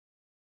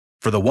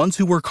For the ones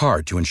who work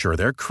hard to ensure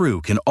their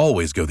crew can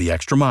always go the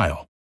extra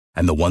mile,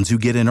 and the ones who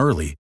get in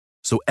early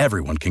so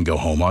everyone can go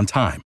home on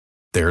time,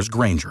 there's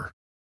Grainger,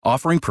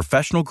 offering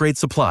professional-grade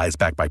supplies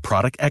backed by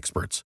product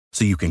experts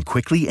so you can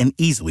quickly and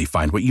easily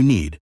find what you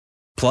need.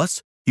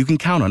 Plus, you can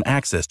count on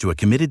access to a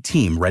committed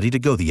team ready to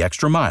go the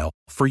extra mile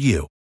for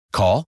you.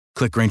 Call,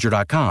 click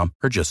Grainger.com,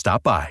 or just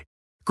stop by.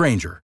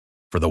 Grainger,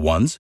 for the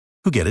ones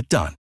who get it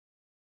done.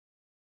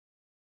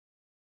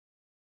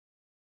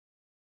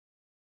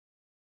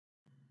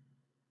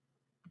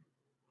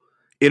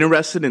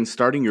 Interested in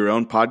starting your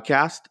own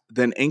podcast?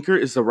 Then Anchor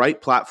is the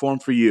right platform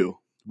for you.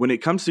 When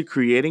it comes to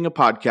creating a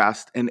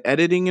podcast and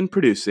editing and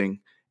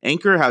producing,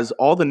 Anchor has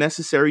all the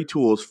necessary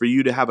tools for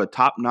you to have a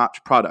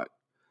top-notch product.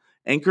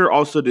 Anchor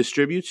also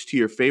distributes to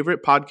your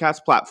favorite podcast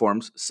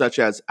platforms such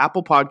as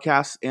Apple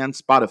Podcasts and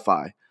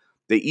Spotify.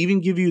 They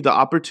even give you the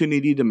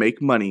opportunity to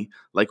make money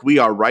like we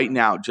are right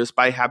now just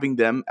by having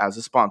them as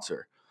a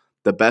sponsor.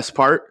 The best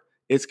part?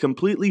 It's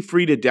completely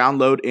free to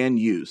download and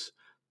use.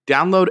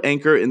 Download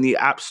Anchor in the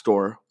App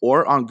Store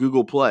or on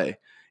Google Play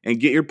and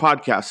get your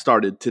podcast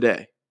started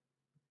today.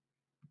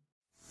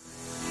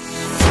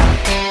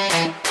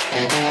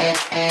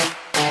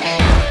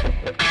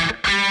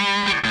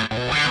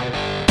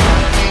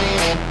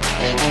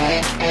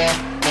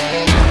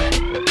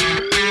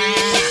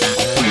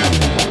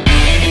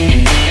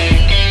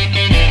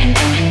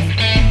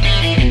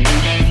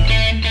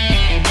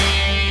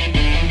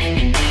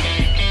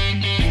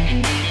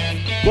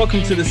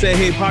 Welcome to the Say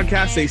Hey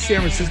Podcast, a San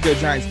Francisco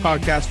Giants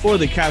podcast for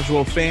the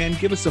casual fan.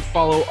 Give us a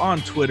follow on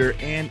Twitter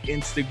and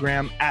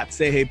Instagram at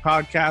Say Hey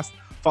Podcast.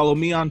 Follow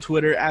me on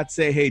Twitter at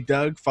Say Hey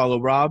Doug.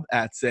 Follow Rob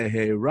at Say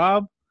Hey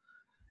Rob.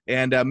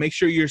 And make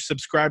sure you're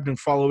subscribed and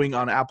following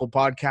on Apple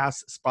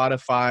Podcasts,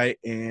 Spotify,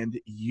 and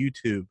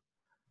YouTube.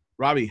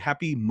 Robbie,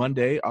 happy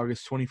Monday,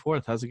 August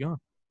 24th. How's it going?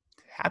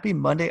 Happy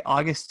Monday,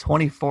 August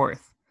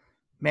 24th.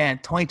 Man,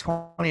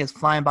 2020 is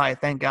flying by,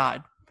 thank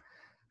God.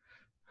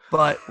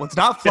 But what's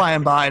not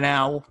flying by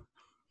now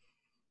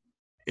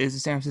is the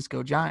San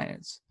Francisco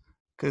Giants.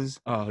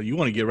 You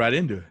want to get right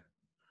into it.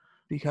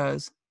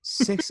 Because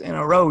 6 in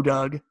a row,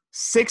 Doug.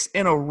 6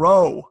 in a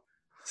row.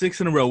 6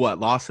 in a row, what?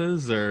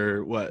 Losses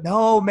or what?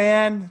 No,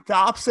 man. The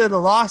opposite of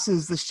the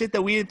losses. The shit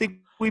that we didn't think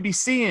we'd be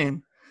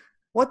seeing.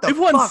 What the fuck,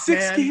 They've won 6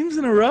 man? games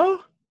in a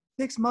row?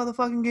 6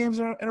 motherfucking games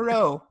in a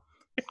row.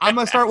 I'm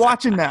going to start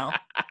watching now.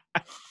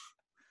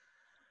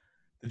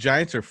 The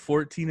Giants are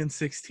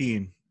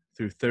 14-16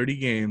 through 30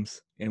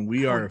 games, and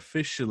we are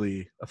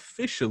officially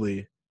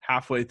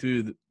halfway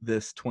through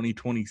this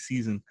 2020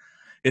 season.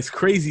 It's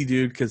crazy,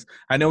 dude, because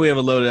I know we have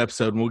a loaded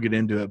episode, and we'll get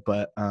into it,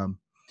 but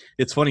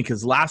it's funny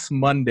because last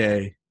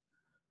Monday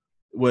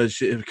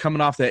was coming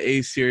off that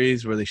A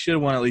series where they should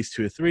have won at least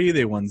 2 of 3.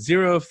 They won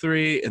 0 of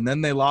 3, and then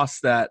they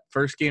lost that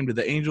first game to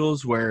the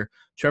Angels where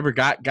Trevor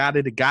got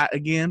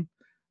again,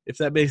 if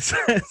that makes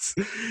sense,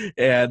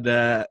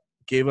 and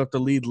gave up the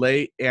lead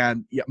late.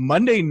 And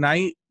Monday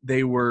night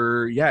they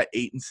were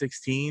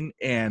 8-16,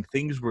 and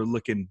things were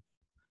looking.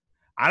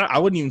 I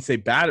wouldn't even say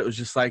bad. It was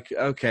just like,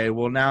 okay,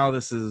 well now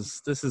this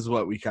is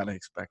what we kind of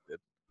expected.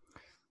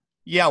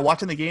 Yeah,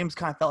 watching the games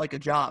kind of felt like a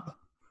job.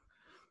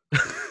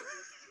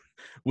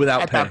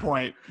 Without at pay. That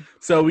point.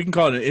 So we can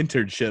call it an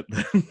internship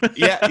then.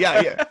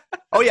 Yeah.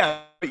 Oh,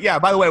 yeah.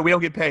 By the way, we don't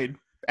get paid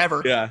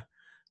ever. Yeah.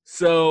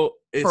 So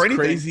it's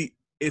crazy.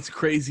 It's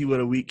crazy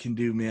what a week can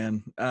do,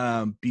 man.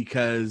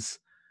 Because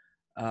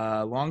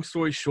long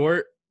story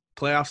short,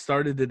 playoffs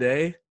started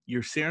today.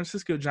 Your San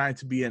Francisco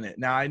Giants be in it.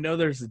 Now, I know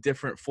there's a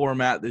different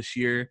format this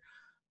year,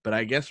 but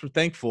I guess we're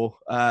thankful.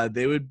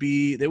 They wouldn't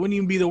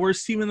even be the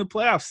worst team in the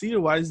playoffs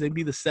seed-wise. They'd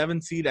be the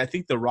 7 seed. I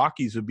think the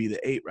Rockies would be the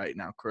 8 right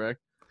now, correct?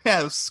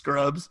 Yeah, those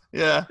scrubs.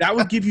 Yeah. That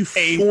would give you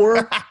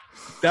 4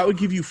 that would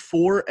give you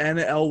 4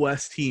 NL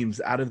West teams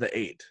out of the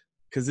 8.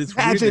 Because it's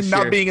Imagine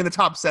not being in the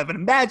top 7.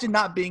 Imagine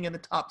not being in the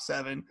top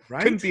 7.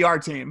 Right? Couldn't be our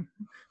team.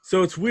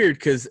 So it's weird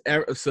because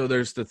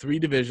there's the 3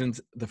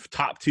 divisions. The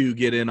top 2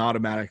 get in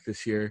automatic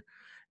this year.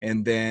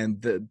 And then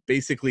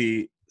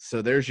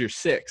so there's your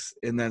 6.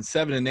 And then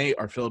 7 and 8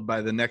 are filled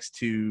by the next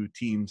 2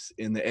 teams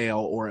in the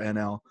AL or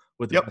NL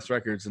with the best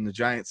records. And the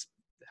Giants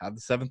have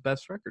the 7th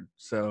best record.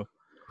 So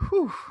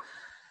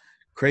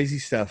crazy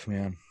stuff,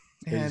 man.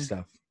 Crazy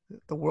stuff.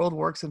 The world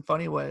works in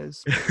funny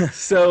ways.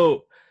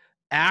 So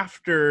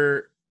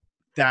after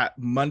that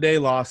Monday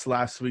loss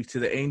last week to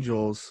the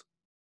Angels,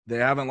 they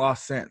haven't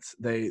lost since.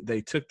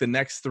 They took the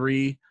next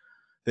 3.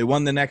 They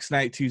won the next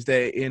night,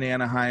 Tuesday, in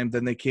Anaheim.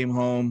 Then they came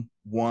home,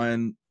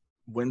 won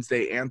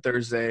Wednesday and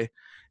Thursday.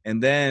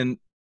 And then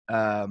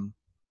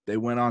they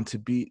went on to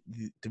beat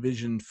the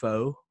division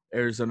foe,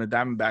 Arizona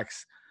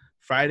Diamondbacks,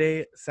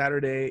 Friday,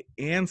 Saturday,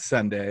 and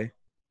Sunday.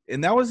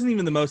 And that wasn't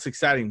even the most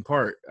exciting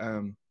part.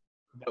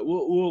 But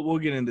we'll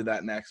get into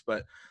that next.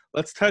 But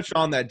let's touch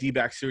on that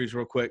D-back series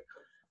real quick.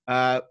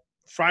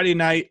 Friday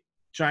night,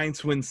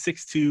 Giants win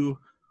 6-2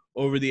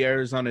 over the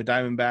Arizona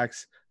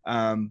Diamondbacks.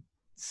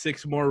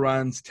 6 more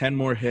runs, 10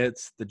 more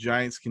hits. The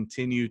Giants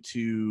continue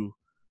to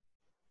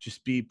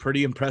just be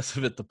pretty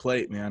impressive at the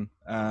plate, man.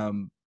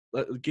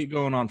 Let's get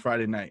going on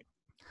Friday night.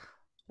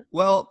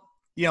 Well,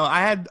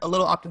 I had a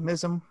little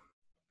optimism,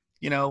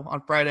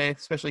 on Friday,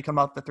 especially come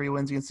off the 3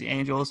 wins against the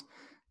Angels.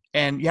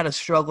 And you had a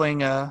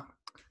struggling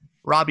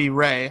Robbie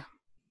Ray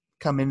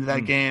come into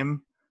that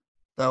game,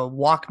 the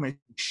walk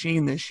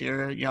machine this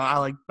year.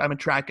 I've been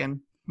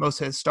tracking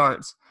most of his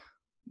starts.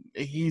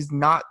 He's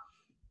not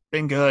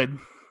been good,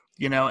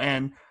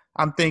 and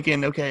I'm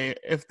thinking, okay,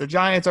 if the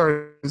Giants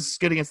are as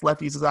good against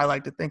lefties as I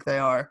like to think they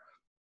are,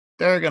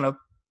 they're going to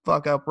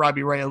fuck up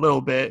Robbie Ray a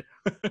little bit.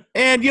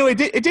 And,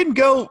 it didn't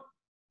go,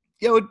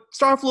 it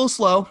started off a little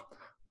slow,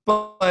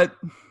 but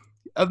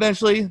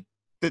eventually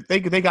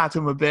they got to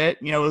him a bit.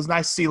 It was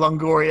nice to see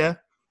Longoria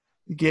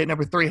get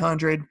number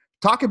 300.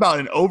 Talk about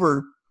an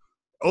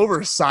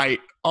oversight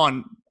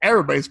on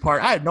everybody's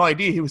part. I had no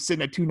idea he was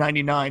sitting at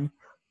 299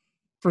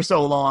 for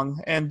so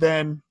long. And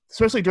then,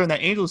 especially during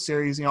that Angels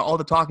series, all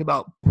the talk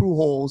about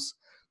Pujols,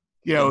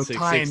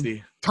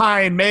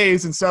 tying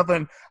Mays and stuff.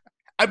 And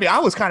I mean, I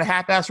was kind of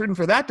half-ass rooting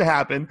for that to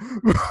happen.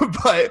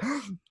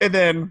 And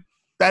then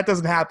that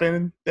doesn't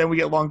happen. Then we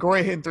get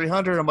Longoria hitting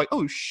 300. I'm like,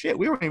 oh, shit,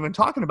 we weren't even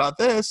talking about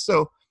this.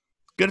 So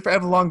good for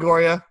Evan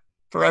Longoria,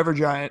 forever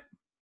Giant.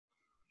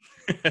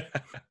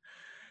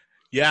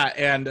 Yeah,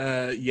 and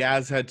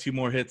Yaz had 2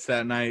 more hits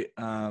that night.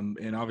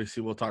 And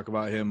obviously we'll talk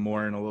about him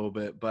more in a little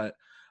bit. But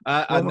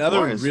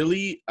another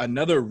really,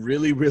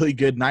 really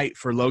good night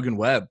for Logan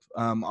Webb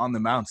on the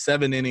mound.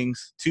 7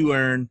 innings, 2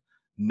 earned,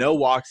 no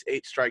walks,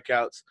 8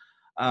 strikeouts.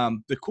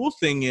 The cool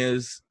thing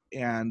is,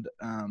 and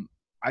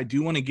I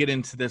do want to get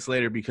into this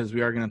later because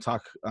we are going to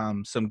talk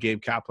some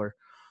Gabe Kapler.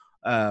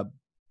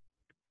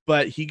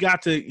 But he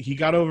got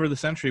over the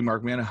century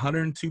mark, man.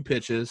 102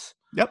 pitches.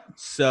 Yep.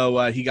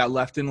 So he got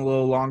left in a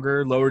little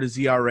longer, lowered his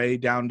ERA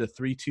down to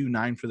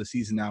 3.29 for the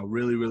season now.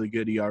 Really, really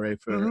good ERA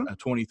for a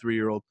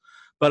 23-year-old.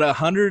 But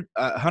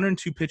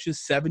 102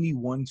 pitches,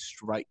 71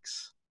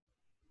 strikes.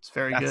 It's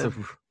very good. That's a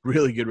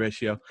really good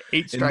ratio.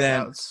 8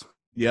 strikeouts.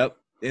 Yep.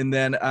 And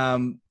then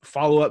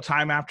follow-up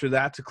time after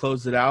that to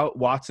close it out,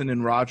 Watson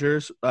and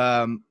Rogers.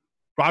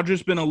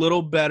 Rogers been a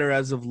little better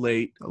as of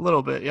late. A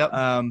little bit, yep.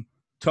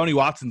 Tony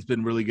Watson's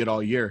been really good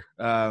all year.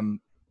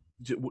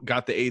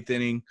 Got the 8th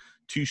inning,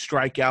 2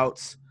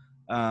 strikeouts,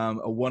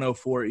 a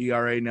 104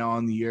 ERA now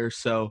on the year.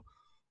 So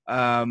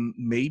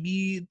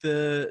maybe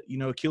the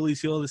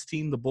Achilles heel of this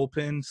team, the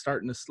bullpen,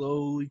 starting to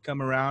slowly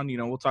come around.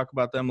 We'll talk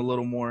about them a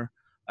little more.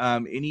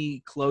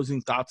 Any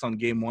closing thoughts on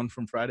Game 1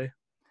 from Friday?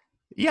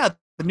 Yeah,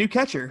 the new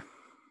catcher.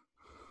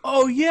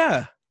 Oh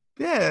yeah,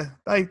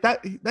 like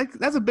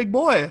that's a big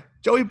boy.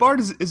 Joey Bart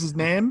is his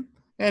name,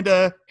 and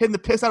hitting the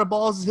piss out of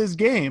balls is his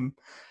game.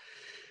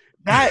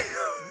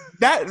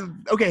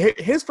 Okay,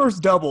 his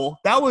first double,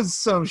 that was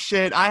some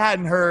shit I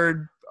hadn't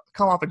heard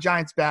come off a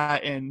Giants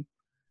bat, and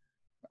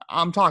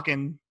I'm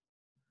talking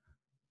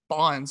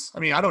Bonds. I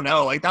mean, I don't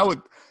know, like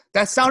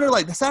that sounded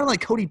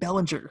like Cody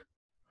Bellinger.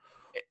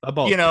 That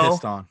ball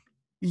pissed on.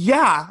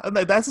 Yeah,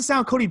 that's the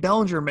sound Cody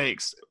Bellinger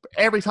makes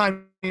every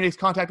time he makes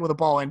contact with a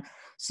ball. And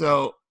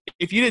so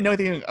if you didn't know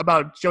anything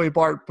about Joey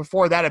Bart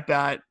before that at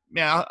bat,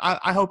 man,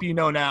 I hope you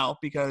know now,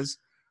 because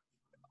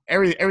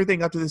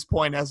everything up to this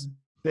point has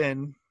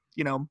been,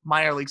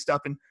 minor league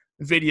stuff and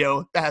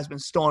video that has been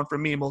stolen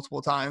from me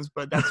multiple times,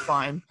 but that's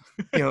fine.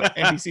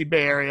 NBC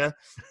Bay Area.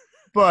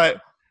 But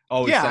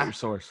always set your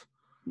source.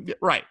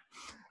 Right.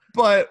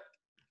 But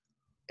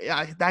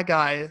yeah, that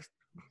guy,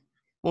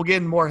 we'll get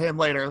in more of him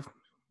later,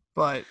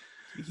 but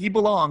he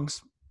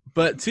belongs.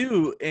 But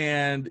too,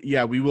 and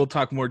yeah, we will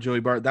talk more Joey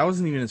Bart. That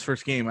wasn't even his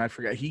first game. I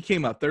forgot. He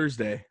came out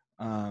Thursday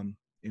and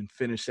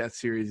finished that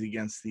series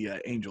against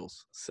the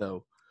Angels.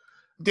 So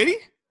did he?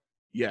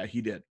 Yeah,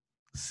 he did.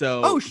 So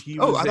I thought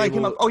he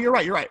came up. Oh, you're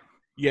right.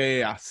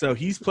 Yeah. So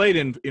he's played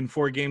in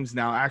 4 games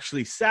now.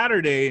 Actually,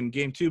 Saturday in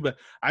Game 2. But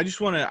I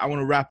want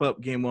to wrap up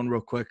Game 1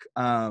 real quick.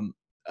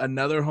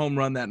 Another home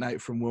run that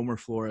night from Wilmer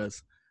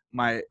Flores.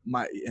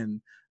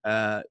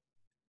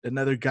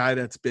 Another guy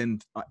that's been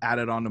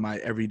added onto my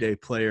everyday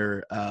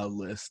player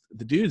list.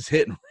 The dude's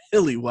hitting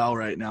really well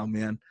right now,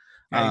 man.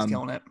 Yeah, he's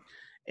killing it.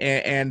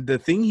 And the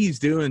thing he's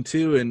doing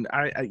too, and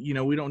I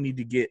we don't need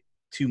to get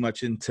too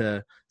much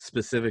into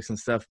specifics and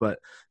stuff, but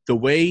the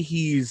way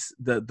he's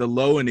the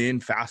low and in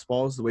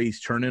fastballs, the way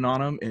he's turning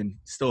on them and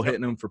still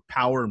hitting them for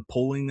power and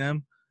pulling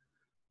them,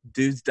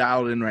 dude's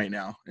dialed in right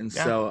now. And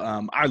so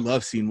I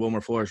love seeing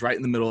Wilmer Flores right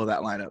in the middle of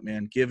that lineup,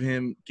 man. Give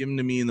him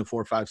to me in the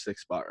 4, 5,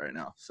 6 spot right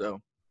now.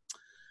 So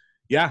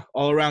yeah,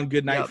 all around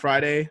good night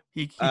Friday.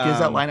 He gives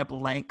that lineup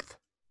length.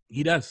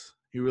 He does.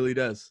 He really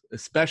does,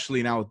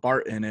 especially now with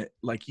Bart in it.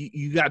 Like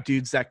you got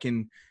dudes that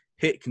can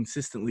hit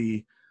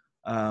consistently,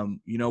 1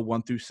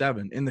 through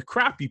 7. And the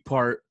crappy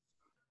part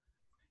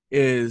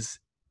is,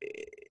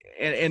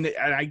 and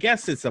I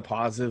guess it's a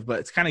positive,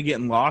 but it's kind of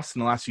getting lost in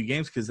the last few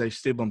games because they've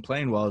still been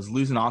playing well, is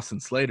losing Austin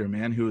Slater,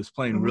 man, who was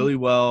playing really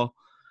well.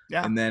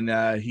 Yeah. And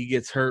then he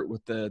gets hurt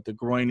with the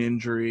groin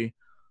injury.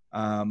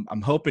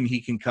 I'm hoping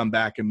he can come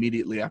back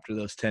immediately after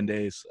those 10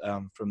 days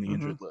from the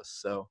injured list.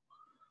 So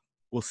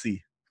we'll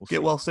see.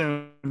 Get well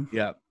soon.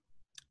 Yeah.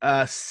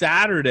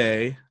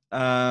 Saturday,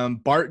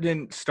 Bart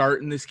didn't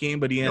start in this game,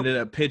 but he ended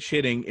up pitch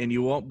hitting, and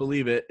you won't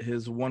believe it.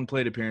 His one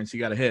plate appearance, he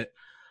got a hit.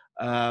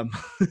 And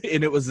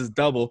it was his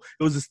double.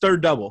 It was his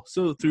third double.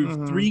 So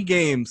through 3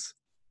 games,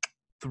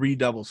 3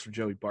 doubles for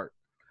Joey Bart.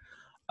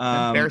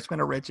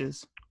 Embarrassment of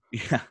riches.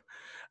 Yeah.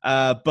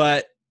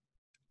 But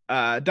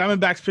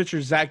Diamondbacks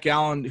pitcher Zach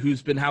Gallen,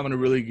 who's been having a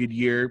really good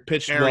year,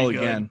 pitched well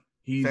again.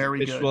 He's very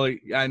pitched good. well.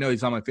 I know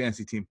he's on my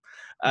fantasy team.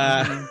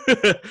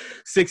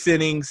 6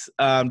 innings,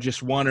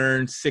 just 1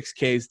 earned, 6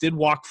 Ks. Did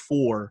walk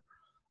 4,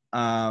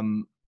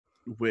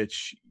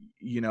 which,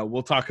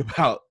 we'll talk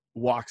about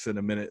walks in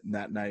a minute in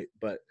that night.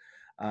 But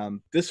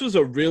this was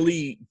a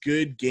really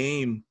good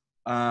game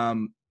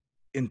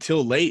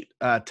until late.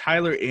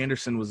 Tyler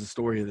Anderson was the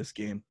story of this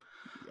game.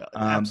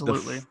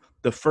 Absolutely.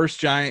 The first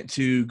Giant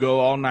to go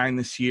all 9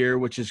 this year,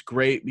 which is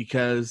great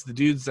because the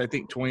dude's, I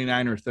think,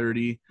 29 or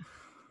 30.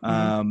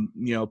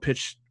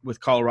 Pitched with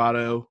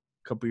Colorado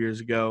a couple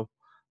years ago.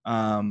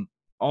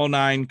 All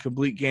 9,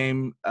 complete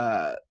game.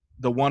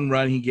 The 1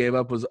 run he gave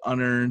up was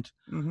unearned.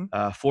 4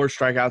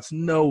 strikeouts,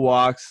 no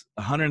walks,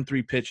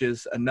 103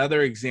 pitches.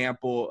 Another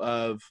example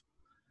of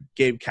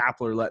Gabe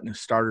Kapler letting his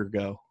starter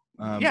go.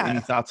 Any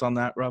thoughts on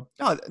that, Rob?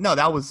 No,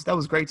 that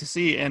was great to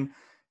see. And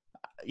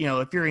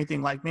if you're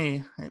anything like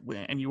me,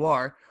 and you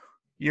are,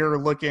 you're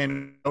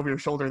looking over your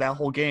shoulder that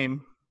whole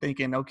game,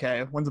 thinking,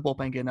 okay, when's the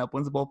bullpen getting up?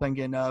 When's the bullpen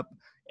getting up?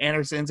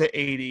 Anderson's at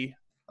 80.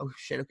 Oh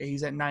shit, okay,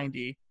 he's at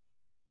 90.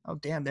 Oh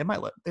damn, they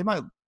might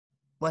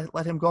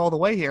let him go all the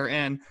way here.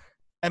 And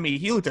I mean,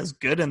 he looked as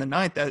good in the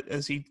 9th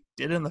as he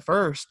did in the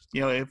first.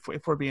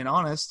 If we're being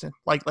honest,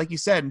 like you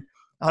said,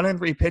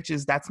 103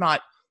 pitches. That's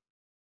not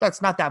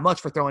that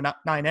much for throwing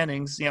 9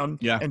 innings.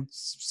 And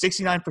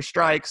 69 for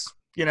strikes.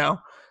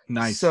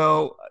 Nice.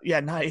 So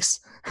nice.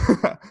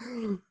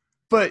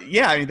 But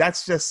yeah, I mean,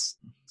 that's just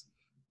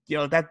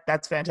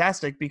that's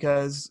fantastic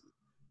because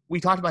we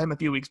talked about him a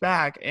few weeks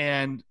back,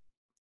 and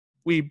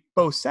we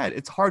both said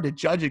it's hard to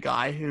judge a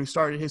guy who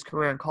started his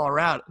career in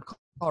Colorado,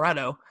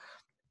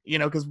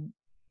 because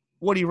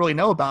what do you really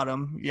know about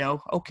him?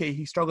 Okay,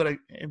 he struggled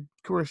in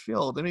Coors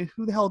Field. I mean,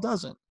 who the hell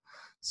doesn't?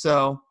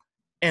 So,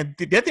 and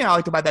the other thing I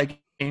liked about that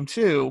game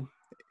too,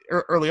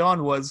 early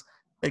on, was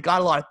they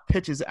got a lot of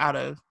pitches out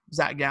of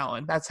Zach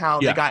Gallen. That's how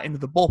they got into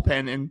the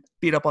bullpen and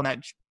beat up on that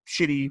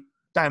shitty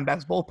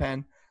Diamondbacks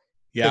bullpen.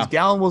 Yeah, because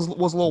Gallen was a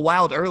little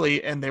wild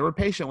early, and they were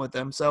patient with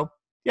him. So,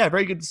 yeah,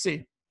 very good to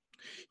see.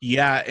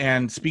 Yeah,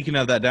 and speaking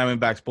of that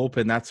Diamondbacks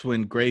bullpen, that's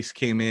when Grace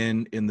came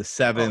in the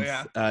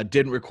 7th,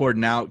 didn't record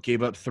an out,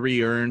 gave up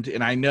 3 earned.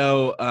 And I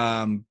know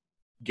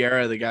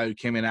Guerra, the guy who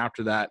came in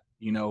after that,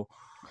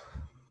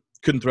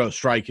 couldn't throw a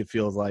strike, it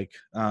feels like.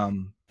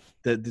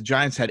 The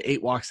Giants had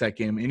 8 walks that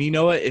game. And you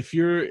know what?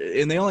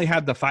 And they only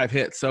had the 5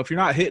 hits. So if you're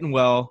not hitting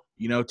well,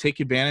 take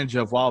advantage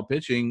of wild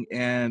pitching.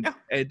 And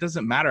it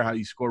doesn't matter how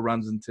you score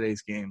runs in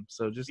today's game.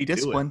 So just be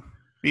disciplined.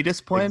 Be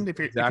disciplined if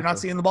you're not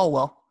seeing the ball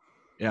well.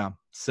 Yeah.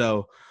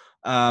 So,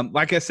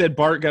 like I said,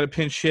 Bart got a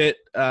pinch hit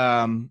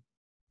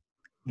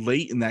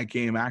late in that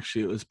game.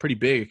 Actually, it was pretty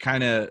big. It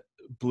kind of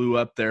blew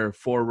up their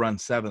 4-run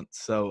 7th.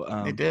 So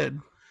it did.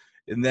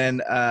 And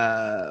then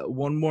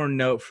one more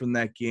note from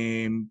that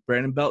game: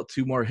 Brandon Belt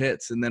 2 more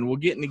hits, and then we'll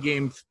get into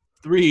game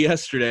 3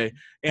 yesterday.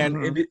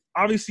 And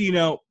obviously,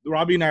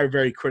 Robbie and I are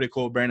very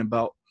critical of Brandon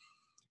Belt,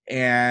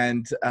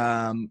 and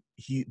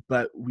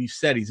but we've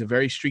said he's a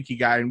very streaky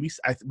guy. And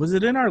was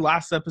it in our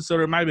last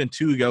episode, or it might have been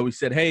 2 ago? We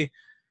said, hey,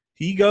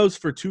 he goes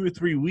for 2 or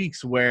 3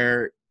 weeks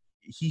where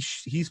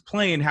he's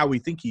playing how we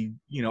think he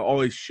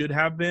always should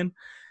have been.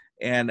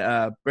 And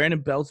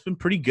Brandon Belt's been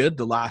pretty good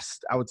the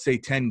last, I would say,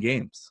 10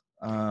 games.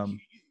 And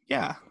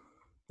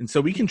so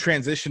we can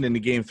transition into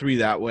game 3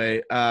 that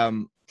way.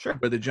 Sure.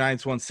 Where the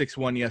Giants won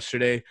 6-1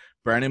 yesterday.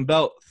 Brandon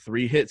Belt,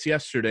 3 hits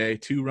yesterday,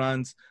 2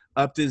 runs,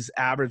 upped his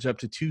average up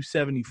to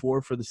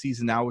 274 for the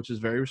season now, which is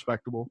very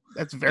respectable.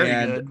 That's very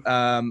good.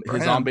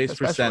 His on-base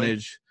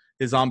percentage.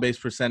 His on-base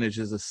percentage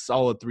is a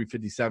solid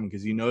 357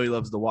 because he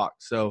loves the walk.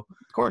 So,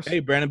 of course, hey,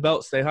 Brandon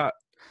Belt, stay hot.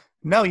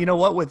 No, you know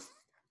what?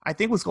 I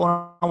think what's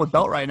going on with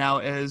Belt right now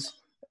is,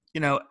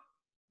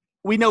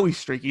 we know he's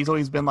streaky. He's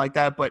always been like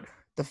that. But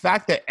the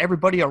fact that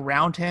everybody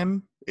around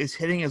him is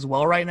hitting as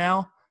well right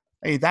now,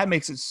 that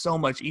makes it so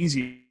much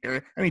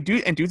easier. I mean,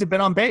 dudes have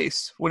been on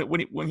base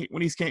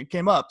when he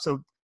came up,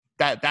 so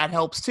that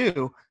helps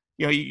too.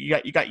 You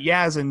got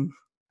Yaz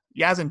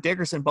and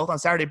Dickerson both on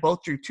Saturday,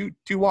 both drew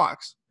two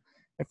walks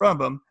in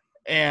front of him.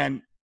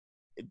 And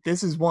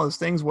this is one of those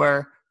things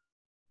where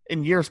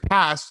in years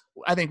past,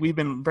 I think we've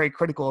been very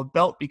critical of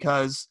Belt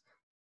because,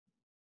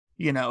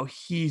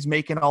 he's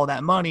making all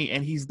that money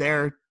and he's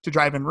there to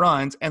drive in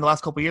runs. And the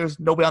last couple of years,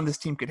 nobody on this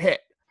team could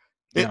hit.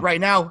 Yeah. Right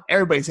now,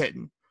 everybody's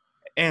hitting.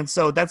 And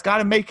so that's got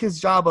to make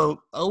his job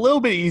a little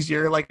bit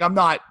easier. Like I'm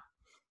not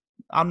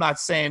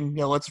saying,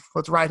 let's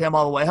ride him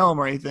all the way home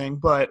or anything,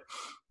 but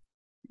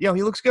he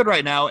looks good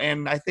right now.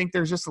 And I think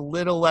there's just a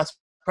little less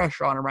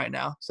pressure on him right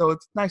now. So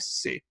it's nice to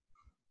see.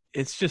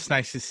 It's just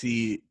nice to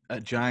see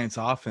a Giants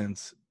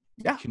offense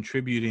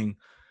contributing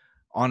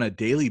on a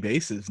daily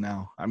basis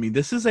now. I mean,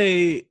 this is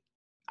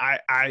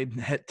I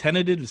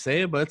tended to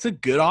say it, but it's a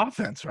good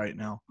offense right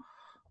now.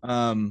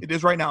 It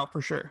is right now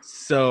for sure.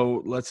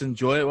 So let's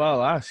enjoy it while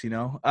it lasts,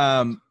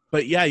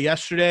 But yeah,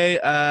 yesterday,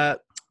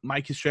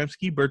 Mike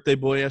Yastrzemski, birthday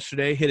boy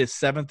yesterday, hit his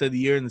 7th of the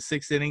year in the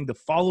 6th inning. The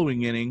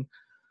following inning,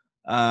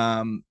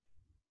 Alex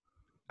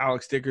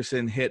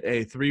Dickerson hit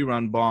a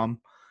 3-run bomb.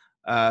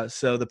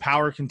 So the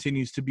power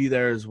continues to be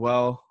there as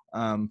well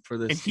for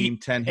this team.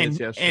 10 hits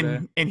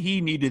yesterday. And he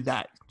needed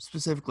that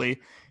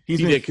specifically. He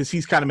did because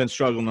he's kind of been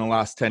struggling in the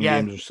last 10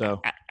 games or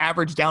so.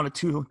 Average down to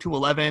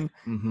 211.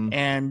 Mm-hmm.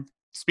 And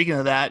speaking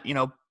of that,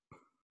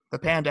 the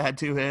Panda had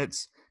 2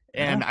 hits.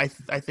 And I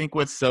think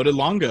with – So did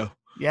Longo.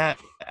 Yeah.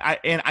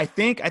 I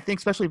think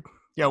especially,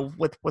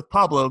 with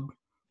Pablo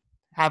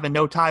having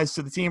no ties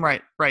to the team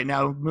right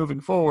now moving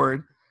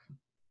forward,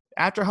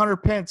 after Hunter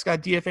Pence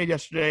got DFA'd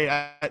yesterday,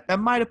 that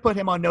might have put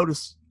him on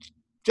notice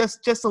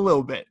just a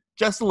little bit.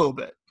 Just a little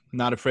bit.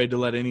 Not afraid to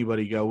let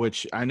anybody go,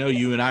 which I know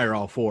you and I are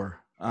all for.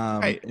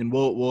 Right. And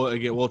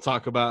we'll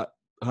talk about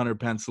Hunter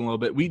Pence in a little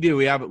bit.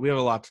 We have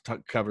a lot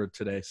to cover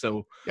today,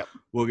 so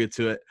we'll get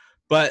to it.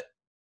 But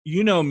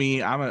you know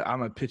me,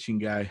 I'm a pitching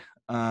guy.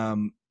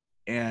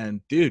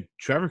 And dude,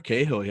 Trevor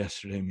Cahill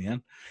yesterday,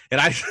 man. And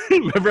I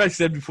remember I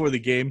said before the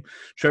game,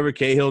 Trevor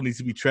Cahill needs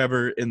to be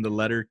Trevor in the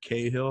letter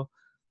Cahill.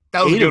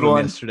 That was a good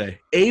one yesterday.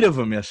 8 of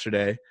them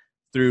yesterday,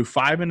 through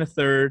 5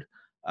 1/3.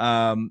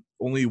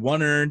 Only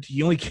 1 earned.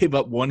 He only gave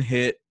up 1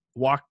 hit,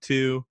 walked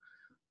 2,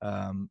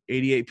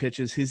 88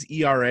 pitches. His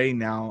ERA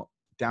now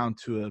down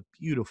to a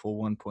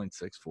beautiful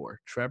 1.64.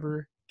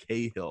 Trevor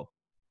Cahill.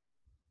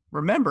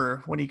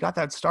 Remember when he got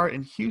that start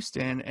in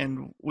Houston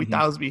and we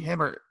thought it was be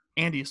him or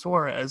Andy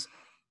Suarez?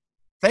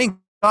 Thank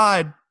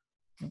God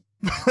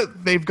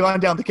they've gone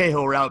down the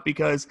Cahill route,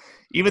 because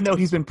even though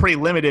he's been pretty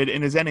limited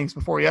in his innings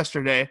before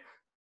yesterday,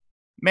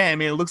 man, I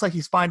mean, it looks like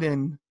he's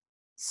finding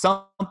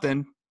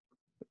something.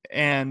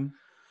 And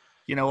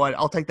you know what?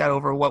 I'll take that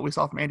over what we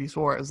saw from Andy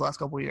Suarez the last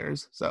couple of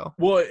years. So,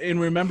 well,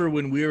 and remember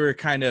when we were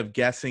kind of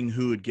guessing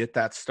who would get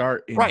that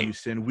start in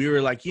Houston, we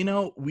were like, we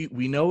know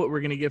what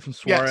we're going to get from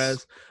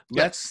Suarez.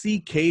 Let's see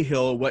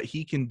Cahill, what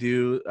he can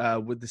do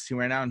with this team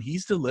right now. And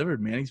he's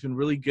delivered, man. He's been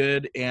really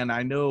good. And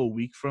I know a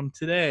week from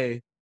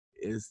today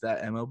is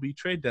that MLB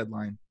trade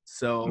deadline.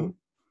 So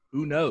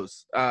who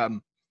knows?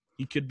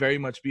 He could very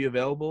much be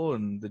available,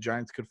 and the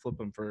Giants could flip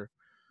him for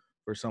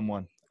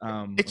someone.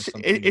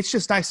 It's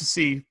just nice to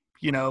see,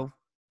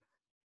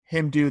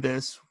 him do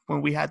this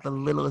when we had the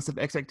littlest of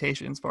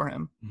expectations for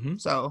him. Mm-hmm.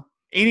 So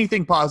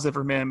anything positive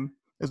from him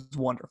is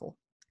wonderful.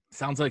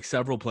 Sounds like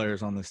several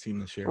players on this team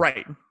this year.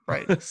 Right.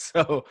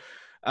 So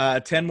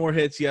 10 more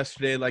hits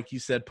yesterday. Like you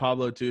said,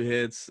 Pablo 2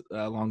 hits.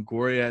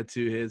 Longoria had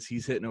 2 hits.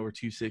 He's hitting over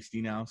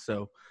 260 now.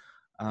 So,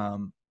 I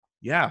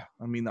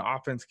mean, the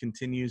offense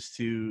continues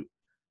to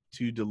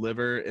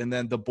deliver. And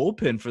then the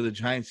bullpen for the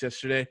Giants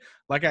yesterday,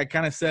 like I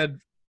kind of said,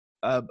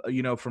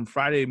 from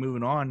Friday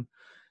moving on,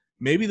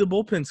 maybe the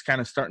bullpen's kind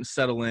of starting to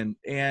settle in.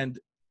 And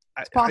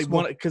it's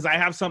possible, because I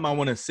have something I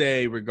want to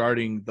say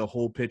regarding the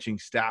whole pitching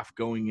staff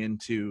going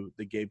into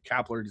the Gabe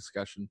Kapler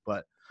discussion.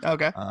 But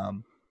okay.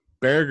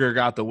 Berger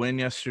got the win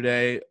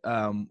yesterday.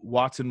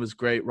 Watson was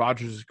great.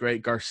 Rogers was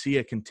great.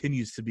 Garcia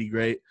continues to be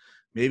great.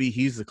 Maybe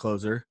he's the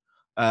closer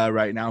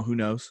right now. Who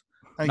knows?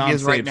 I think he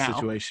is right now.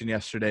 Situation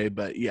yesterday,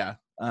 but yeah.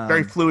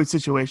 Very fluid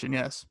situation,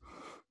 yes.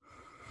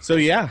 So,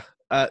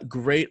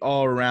 great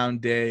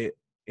all-around day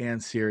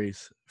and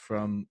series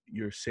from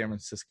your San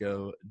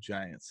Francisco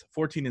Giants.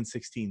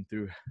 14-16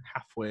 through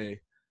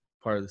halfway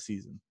part of the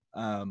season.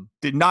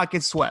 Did not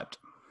get swept.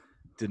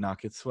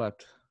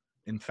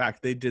 In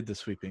fact, they did the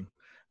sweeping.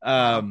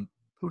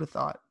 Who'd have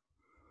thought?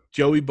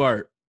 Joey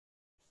Bart.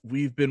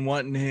 We've been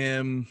wanting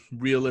him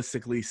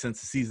realistically since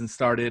the season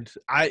started.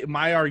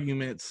 My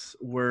arguments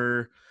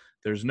were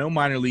there's no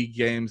minor league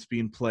games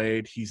being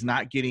played. He's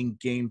not getting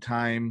game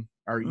time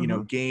or,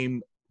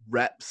 game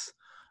reps.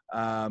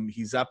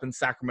 He's up in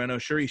Sacramento.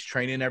 Sure, he's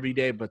training every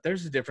day, but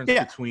there's a difference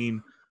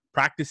between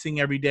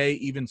practicing every day,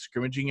 even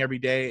scrimmaging every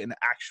day, and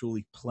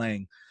actually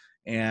playing.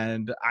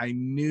 And I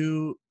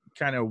knew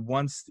kind of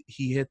once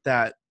he hit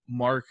that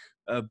mark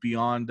of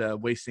beyond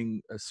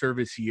wasting a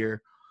service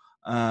year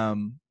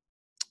on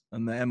the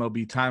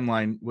MLB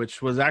timeline,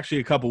 which was actually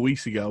a couple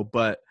weeks ago,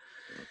 but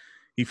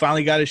he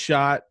finally got his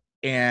shot.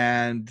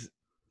 And,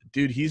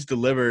 dude, he's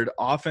delivered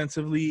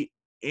offensively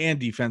and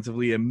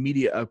defensively,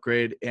 immediate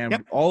upgrade.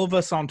 And all of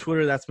us on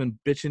Twitter that's been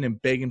bitching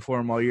and begging for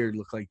him all year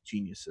look like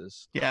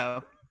geniuses. Yeah,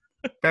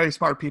 very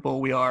smart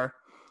people we are.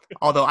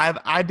 Although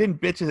I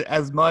didn't bitch it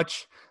as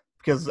much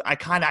because I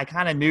kind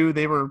of knew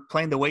they were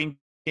playing the waiting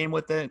game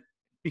with it,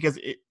 because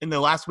in the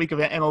last week of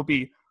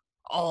MLB,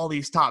 all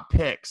these top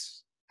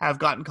picks have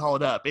gotten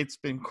called up. It's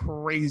been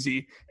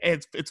crazy.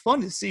 And it's fun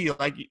to see,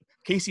 like,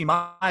 Casey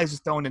Mize is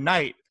throwing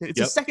tonight. It's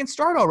his second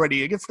start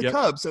already against the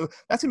Cubs. So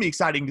that's going to be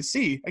exciting to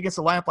see against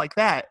a lineup like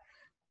that.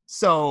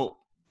 So,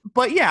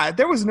 but yeah,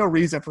 there was no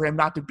reason for him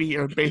not to be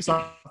here based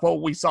on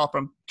what we saw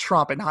from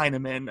Trump and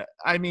Heineman.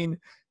 I mean,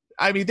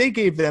 they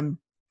gave them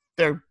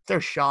their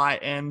shot,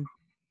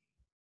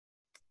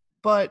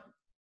 but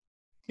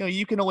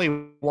you can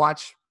only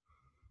watch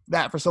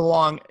that for so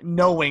long,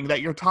 knowing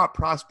that your top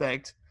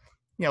prospect,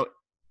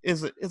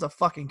 is a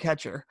fucking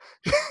catcher.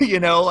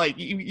 Like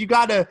you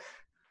gotta,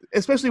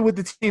 especially with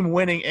the team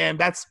winning, and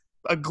that's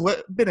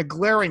been a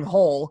glaring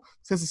hole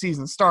since the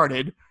season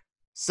started.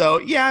 So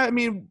yeah, I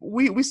mean,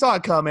 we saw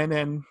it coming,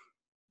 and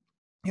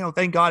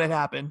thank God it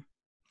happened.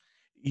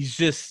 He's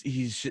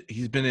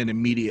been an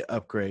immediate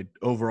upgrade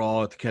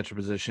overall at the catcher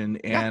position,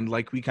 and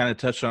like we kind of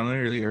touched on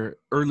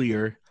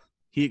earlier,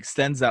 he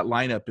extends that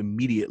lineup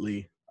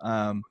immediately.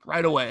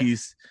 Right away.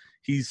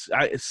 He's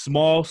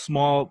small.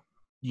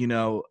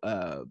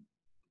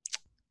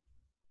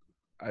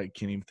 I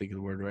can't even think of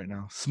the word right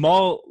now.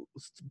 Small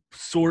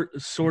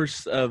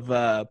source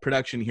of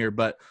production here,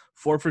 but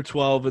 4 for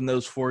 12 in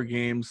those 4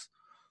 games.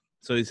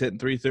 So he's hitting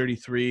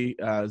 333.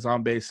 His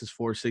on base is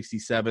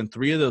 467.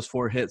 3 of those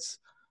 4 hits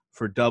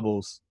for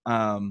doubles.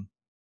 And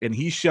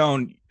he's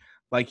shown,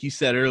 like you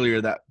said earlier,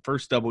 that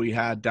first double he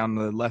had down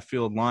the left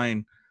field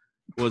line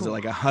was it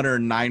like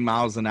 109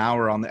 miles an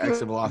hour on the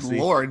exit velocity.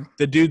 Lord,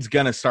 the dude's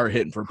gonna start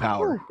hitting for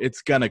power.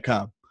 It's gonna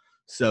come.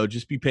 So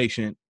just be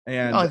patient.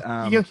 And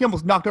he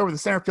almost knocked over the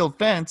center field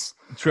fence.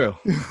 True.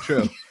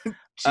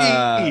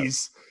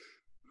 Jeez.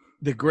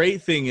 The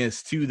great thing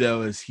is too,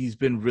 though, is he's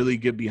been really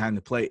good behind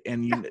the plate,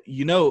 and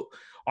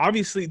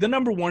obviously the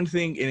number one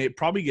thing, and it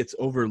probably gets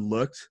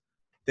overlooked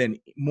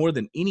more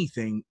than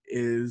anything,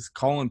 is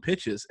calling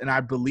pitches. And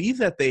I believe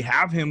that they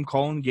have him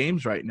calling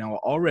games right now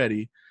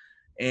already.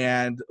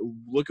 And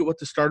look at what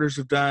the starters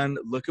have done.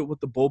 Look at what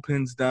the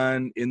bullpen's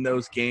done in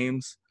those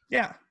games.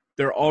 Yeah,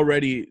 they're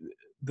already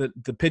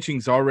the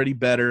pitching's already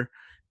better.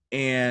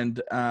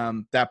 And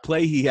that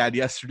play he had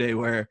yesterday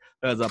where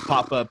there was a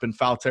pop-up in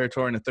foul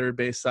territory on the third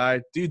base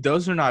side, dude,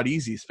 those are not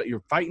easy.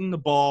 You're fighting the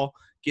ball,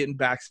 getting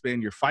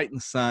backspin. You're fighting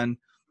the sun.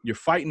 You're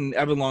fighting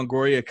Evan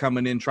Longoria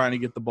coming in trying to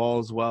get the ball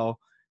as well.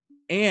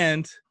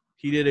 And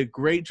he did a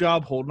great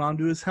job holding on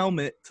to his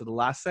helmet to the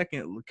last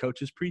second. The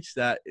coaches preached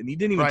that, and he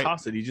didn't even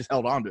toss it. He just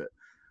held on to it.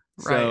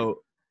 So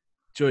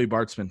Joey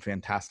Bart's been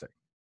fantastic.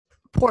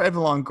 Poor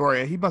Evan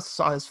Longoria. He must have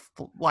saw his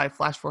life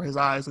flash before his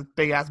eyes with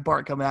big-ass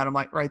Bart coming at him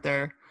like right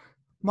there.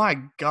 My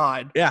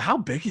God. Yeah, how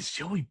big is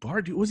Joey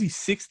Bart? Dude, was he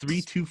 6'3",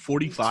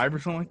 245 or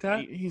something like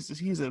that?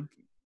 He's a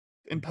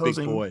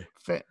imposing big boy.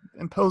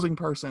 Imposing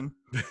person.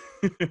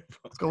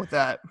 Let's go with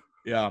that.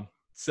 Yeah.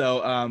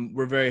 So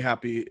we're very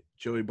happy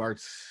Joey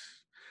Bart's,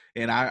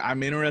 and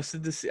I'm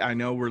interested to see. I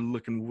know we're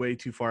looking way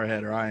too far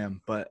ahead, or I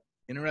am, but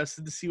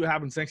interested to see what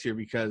happens next year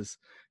because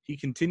he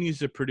continues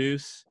to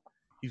produce.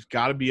 He's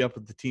got to be up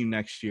with the team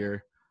next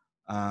year.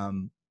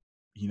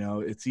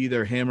 It's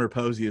either him or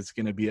Posey that's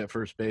going to be at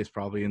first base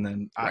probably. And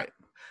then I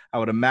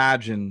would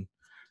imagine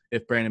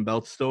if Brandon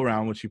Belt's still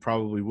around, which he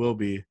probably will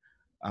be,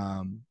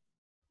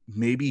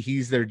 maybe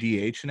he's their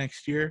DH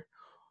next year.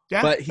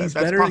 Yeah, but he's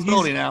that's better. A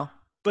possibility now.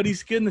 But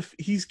he's good.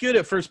 He's good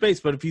at first base.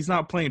 But if he's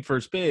not playing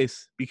first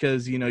base,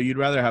 because you'd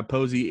rather have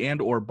Posey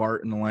and or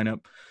Bart in the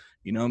lineup,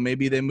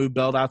 maybe they move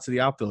Belt out to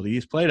the outfield.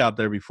 He's played out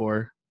there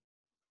before.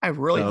 I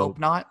really hope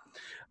not.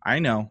 I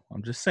know.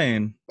 I'm just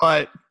saying.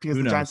 But because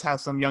the Giants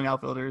have some young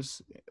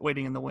outfielders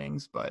waiting in the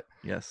wings. But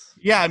yes.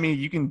 Yeah, I mean,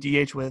 you can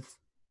DH with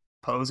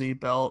Posey,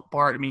 Belt,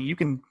 Bart. I mean, you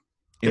can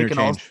 –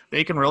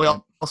 they can really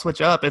all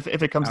switch up if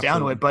it comes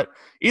down to it. But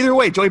either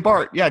way, Joey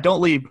Bart,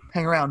 don't leave.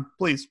 Hang around,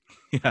 please.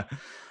 Yeah.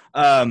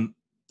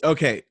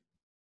 Okay.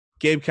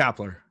 Gabe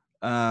Kapler.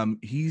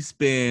 He's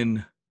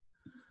been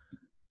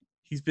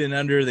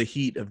under the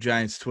heat of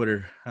Giants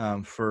Twitter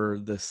for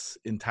this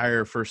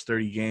entire first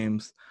 30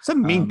 games.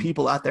 Some mean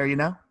people out there,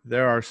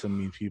 There are some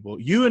mean people.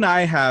 You and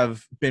I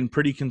have been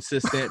pretty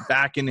consistent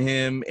backing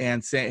him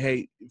and saying,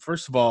 hey,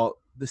 first of all,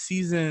 the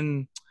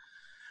season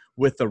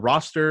with the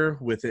roster,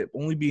 with it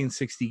only being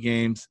 60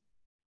 games,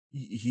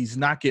 he's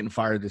not getting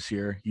fired this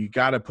year. You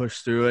got to push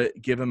through it,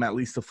 give him at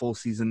least a full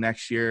season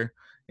next year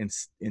and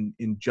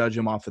judge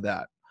him off of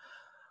that.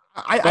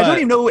 I don't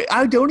even know.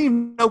 I don't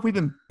even know if we've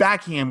been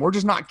backing him. We're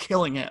just not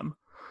killing him.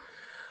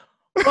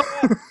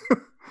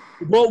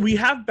 Well, we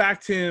have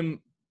backed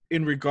him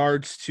in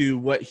regards to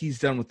what he's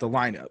done with the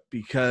lineup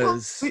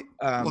because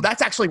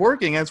that's actually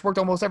working, and it's worked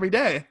almost every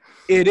day.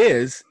 It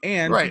is,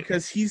 and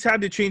because he's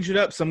had to change it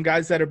up. Some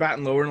guys that are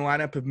batting lower in the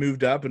lineup have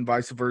moved up, and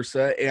vice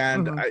versa.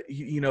 And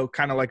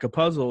kind of like a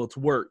puzzle, it's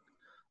worked.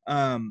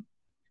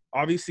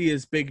 Obviously,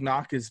 his big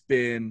knock has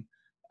been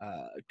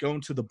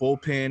going to the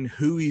bullpen,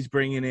 who he's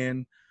bringing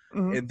in.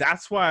 Mm-hmm. And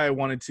that's why I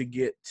wanted to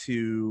get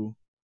to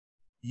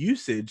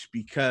usage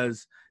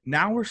because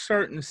now we're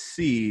starting to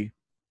see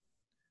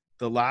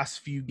the last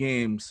few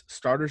games,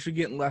 starters are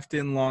getting left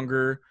in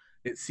longer.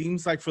 It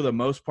seems like for the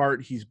most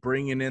part, he's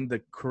bringing in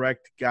the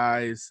correct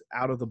guys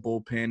out of the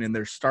bullpen, and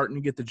they're starting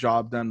to get the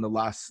job done the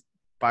last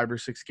 5 or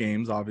 6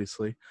 games,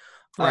 obviously.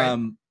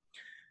 Right.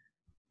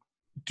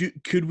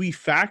 Could we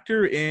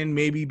factor in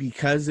maybe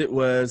because it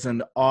was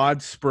an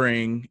odd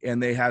spring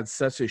and they had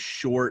such a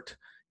short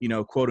 –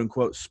 quote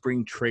unquote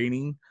spring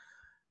training,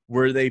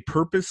 were they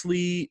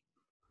purposely,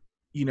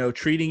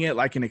 treating it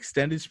like an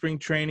extended spring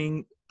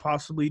training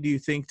possibly, do you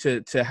think,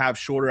 to have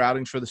shorter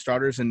outings for the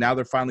starters, and now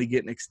they're finally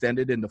getting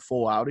extended into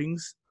full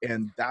outings,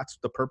 and that's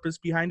the purpose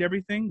behind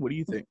everything? What do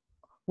you think?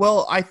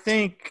 Well, I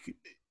think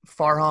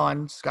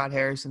Farhan, Scott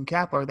Harris, and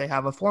Kapler, they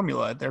have a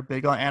formula. They're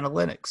big on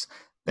analytics.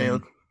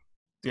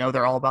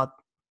 They're all about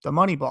the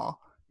money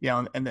ball,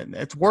 and then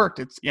it's worked.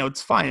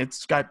 It's fine.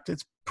 It's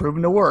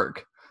proven to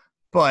work.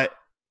 But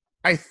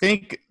I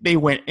think they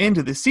went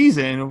into the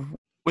season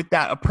with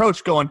that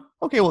approach going,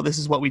 okay, well, this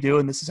is what we do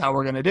and this is how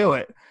we're going to do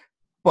it.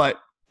 But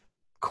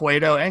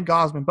Cueto and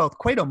Gausman both,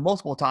 Cueto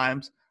multiple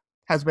times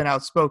has been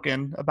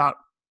outspoken about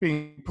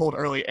being pulled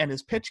early and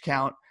his pitch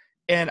count.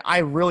 And I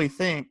really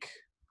think,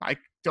 I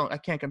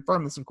can't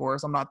confirm this, of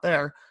course, I'm not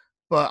there,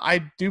 but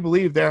I do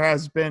believe there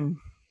has been,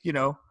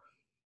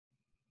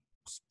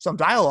 some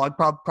dialogue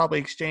probably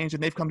exchanged,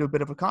 and they've come to a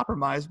bit of a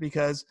compromise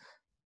because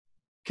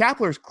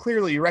Kapler's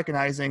clearly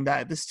recognizing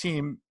that this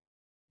team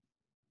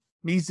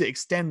needs to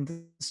extend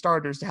the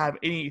starters to have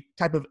any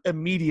type of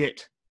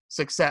immediate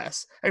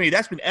success. I mean,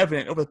 that's been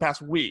evident over the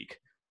past week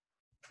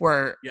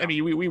where, I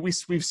mean,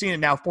 we've seen it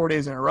now 4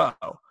 days in a row.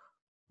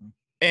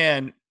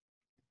 And,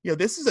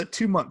 this is a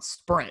 2-month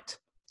sprint.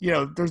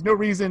 There's no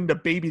reason to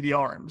baby the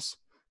arms.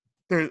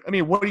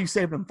 What are you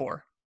saving them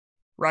for?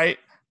 Right?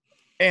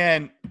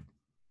 And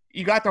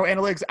you got to throw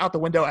analytics out the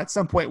window at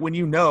some point when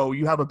you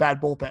have a bad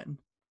bullpen.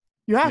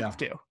 You have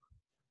to.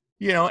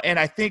 And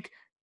I think,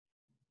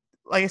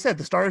 like I said,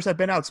 the starters have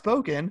been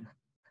outspoken,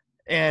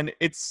 and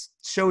it's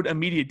showed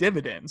immediate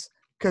dividends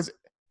because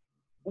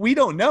we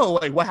don't know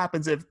what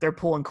happens if they're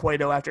pulling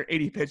Cueto after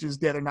 80 pitches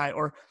the other night,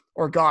 or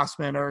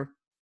Gausman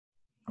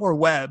or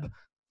Webb.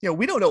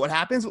 We don't know what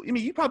happens. I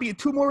mean, you probably get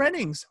 2 more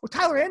innings. Well,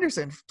 Tyler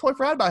Anderson, totally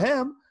forgot about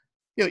him.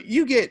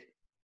 You get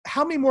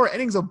how many more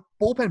innings of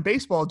bullpen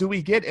baseball do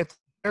we get if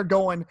they're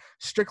going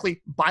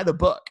strictly by the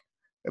book,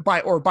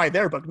 by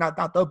their book, not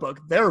the book,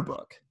 their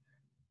book.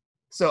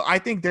 So I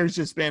think there's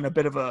just been a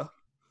bit of a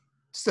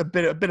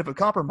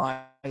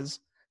compromise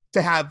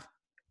to have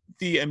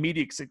the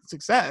immediate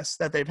success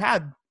that they've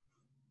had,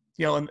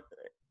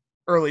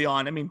 early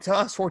on. I mean, to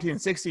us, 14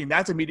 and 16,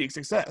 that's immediate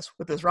success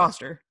with this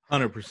roster.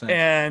 100%.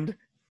 And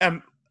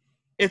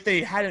if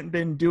they hadn't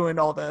been doing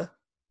all the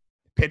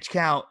pitch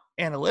count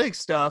analytics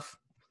stuff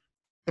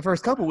the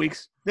first couple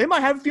weeks, they might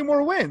have a few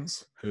more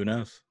wins. Who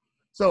knows?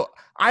 So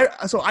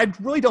I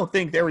really don't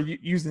think they were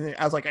using it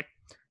as a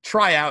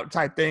tryout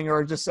type thing,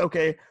 or just,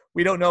 okay,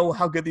 we don't know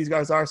how good these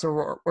guys are, so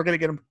we're going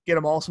to get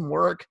them all some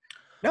work.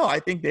 No, I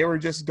think they were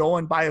just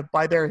going by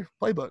their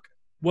playbook.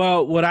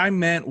 Well, what I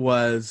meant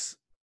was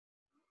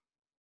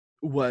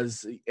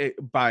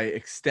by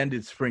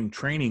extended spring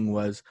training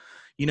was,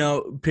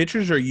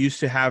 pitchers are used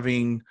to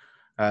having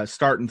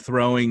start and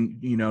throwing,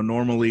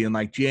 normally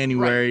in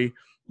January, right.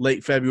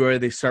 Late February,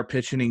 they start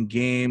pitching in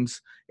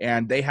games,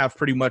 and they have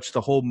pretty much the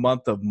whole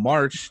month of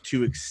March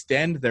to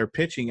extend their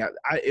pitching.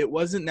 It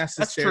wasn't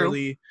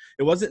necessarily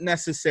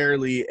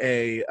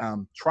a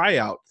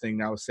tryout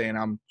thing I was saying.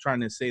 I'm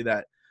trying to say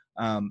that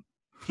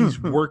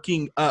he's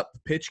working up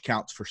pitch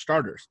counts for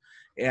starters.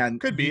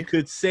 And you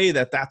could say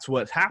that that's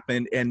what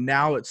happened, and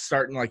now it's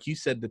starting, like you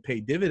said, to pay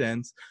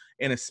dividends,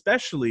 and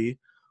especially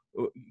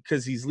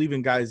because he's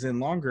leaving guys in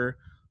longer.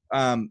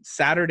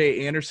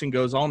 Saturday, Anderson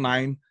goes all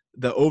 9.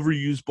 The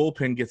overused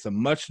bullpen gets a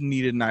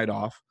much-needed night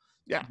off.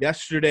 Yeah.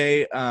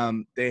 Yesterday,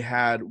 they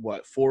had,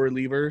 4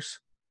 relievers?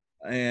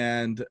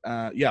 And,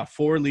 4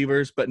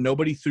 relievers, but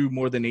nobody threw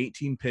more than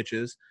 18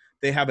 pitches.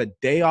 They have a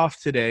day off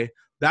today.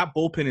 That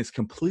bullpen is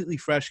completely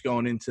fresh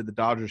going into the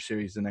Dodgers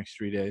series the next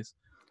 3 days.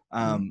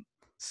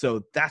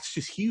 So that's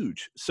just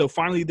huge. So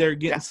finally they're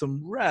getting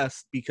some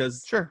rest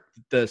because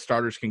the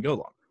starters can go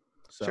long.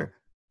 So. Sure.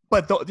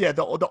 But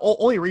the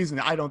only reason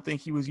I don't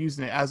think he was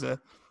using it as a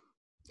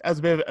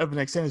bit of an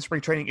extended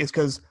spring training is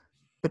because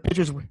the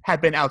pitchers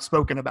had been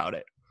outspoken about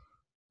it,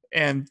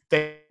 and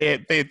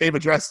they've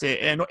addressed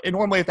it. And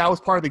normally, if that was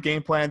part of the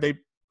game plan,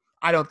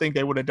 I don't think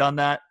they would have done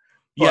that.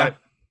 But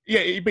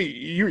but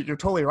you're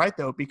totally right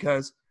though,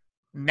 because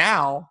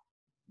now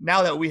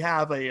that we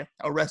have a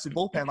rested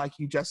bullpen, like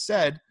you just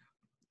said,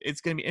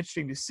 it's going to be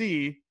interesting to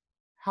see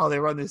how they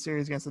run this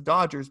series against the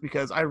Dodgers,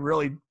 because I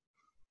really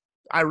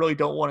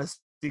don't want to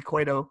see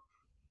Cueto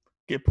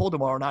get pulled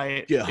tomorrow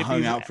night. Get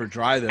hung out for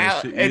dry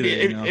though.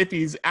 If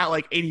he's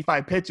at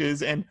 85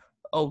 pitches and,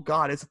 oh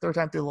God, it's the 3rd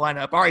time through the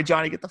lineup. All right,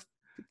 Johnny, get the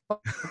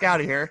fuck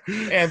out of here.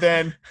 And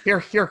then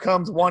here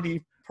comes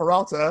Wandy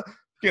Peralta,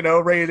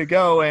 ready to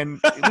go.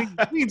 And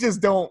we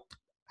just don't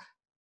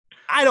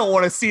 – I don't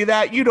want to see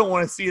that. You don't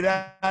want to see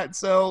that.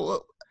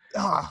 So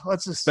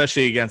let's just –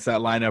 especially against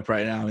that lineup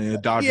right now. I mean, the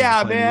Dodgers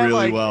are playing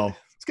really well.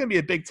 It's going to be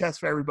a big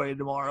test for everybody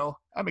tomorrow.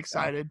 I'm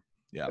excited.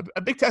 Yeah.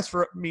 A big test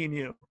for me and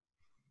you.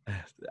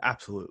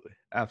 Absolutely.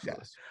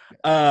 Yes.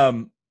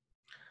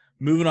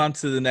 Moving on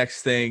to the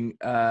next thing.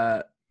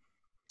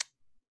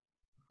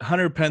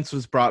 Hunter Pence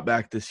was brought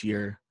back this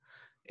year,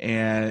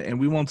 and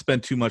we won't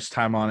spend too much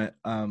time on it.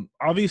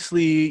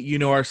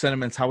 Obviously, our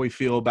sentiments, how we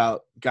feel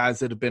about guys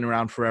that have been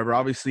around forever.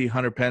 Obviously,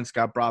 Hunter Pence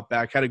got brought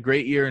back, had a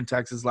great year in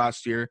Texas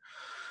last year,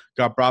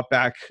 got brought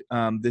back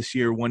this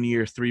year, 1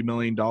 year, $3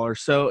 million.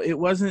 So it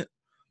wasn't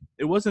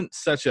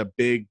such a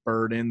big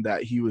burden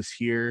that he was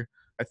here.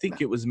 I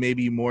think it was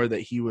maybe more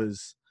that he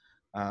was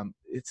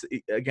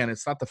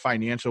it's not the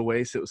financial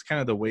waste. It was kind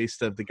of the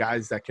waste of the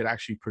guys that could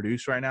actually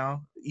produce right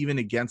now, even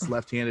against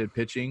left-handed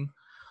pitching.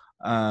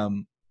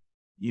 Hunter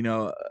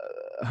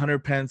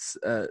Pence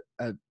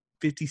at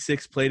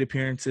 56 plate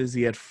appearances,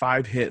 he had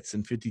 5 hits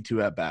and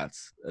 52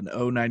 at-bats, an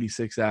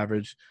 .096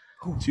 average,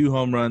 2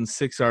 home runs,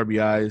 6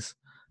 RBIs.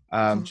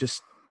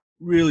 Just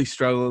really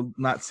struggled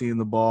not seeing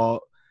the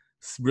ball.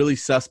 Really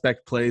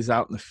suspect plays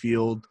out in the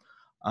field.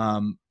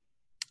 I'm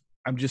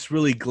just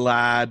really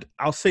glad.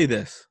 I'll say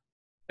this,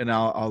 and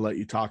I'll let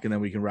you talk, and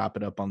then we can wrap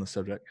it up on the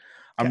subject.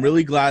 I'm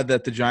really glad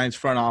that the Giants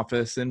front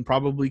office and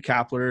probably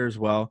Kapler as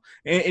well.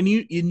 And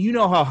you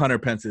know how Hunter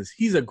Pence is.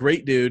 He's a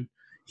great dude.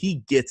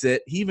 He gets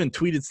it. He even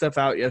tweeted stuff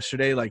out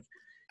yesterday. Like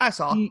I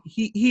saw.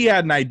 He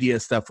had an idea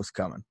stuff was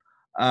coming.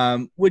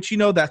 Which,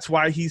 that's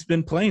why he's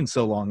been playing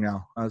so long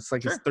now. It's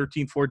like his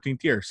 13th,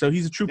 14th year. So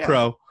he's a true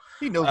pro.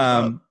 He knows what's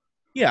up.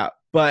 Yeah,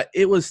 but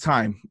it was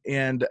time.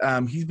 And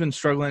he's been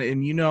struggling.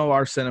 And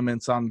our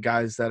sentiments on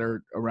guys that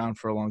are around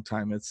for a long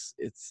time.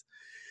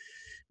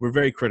 We're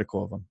very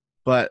critical of them.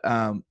 But,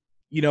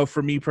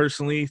 for me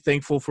personally,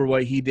 thankful for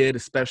what he did,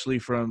 especially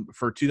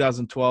for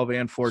 2012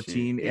 and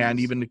 14, and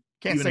even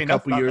a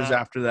couple years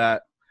after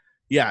that.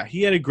 Yeah,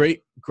 he had a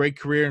great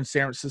career in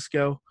San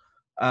Francisco.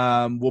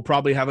 We'll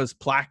probably have his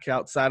plaque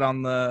outside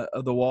on the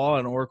wall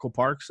in Oracle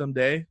Park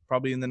someday,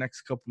 probably in the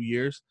next couple of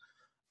years.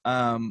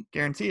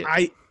 Guarantee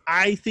it.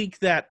 I think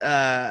that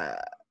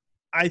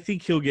I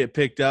think he'll get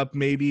picked up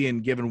maybe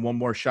and given one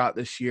more shot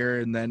this year,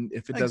 and then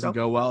if it doesn't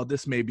go well,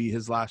 this may be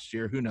his last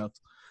year. Who knows?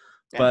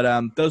 Yeah.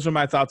 But those are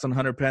my thoughts on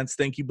Hunter Pence.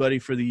 Thank you, buddy,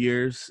 for the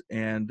years,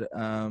 and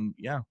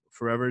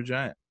forever a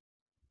Giant.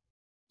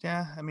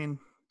 Yeah, I mean,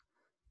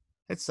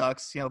 it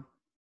sucks.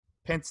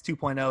 Pence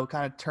 2.0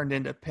 kind of turned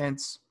into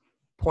Pence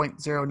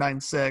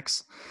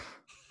 0.096.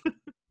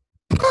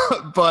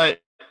 But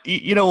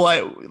you know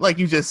what? Like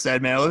you just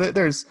said, man,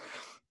 there's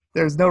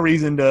no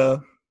reason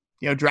to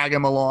drag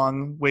him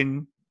along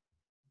when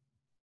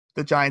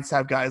the Giants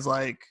have guys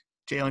like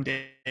Jalen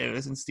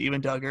Davis and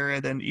Steven Duggar,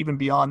 and then even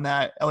beyond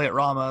that, Elliot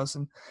Ramos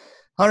and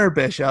Hunter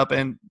Bishop,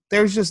 and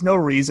there's just no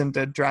reason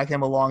to drag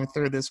him along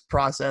through this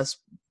process.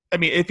 I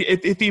mean,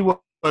 if he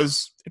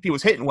was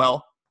hitting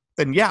well,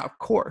 then yeah, of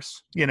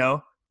course,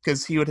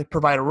 because he would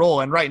provide a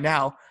role. And right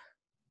now,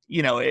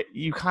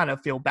 you kind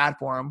of feel bad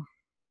for him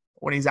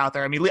when he's out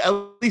there. I mean, at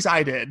least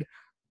I did,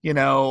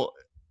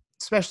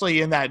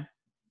 especially in that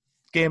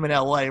game in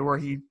LA where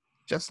he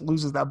just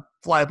loses that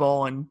fly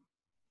ball. And,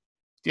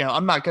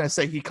 I'm not going to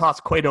say he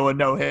cost Cueto a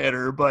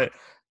no-hitter, but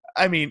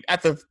I mean,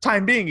 at the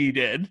time being he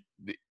did.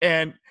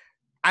 And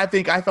I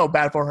think I felt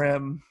bad for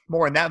him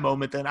more in that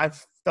moment than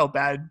I've felt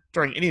bad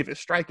during any of his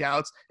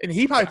strikeouts. And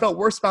he probably felt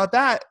worse about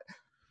that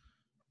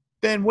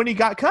than when he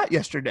got cut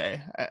yesterday.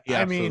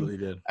 Absolutely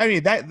did. I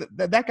mean,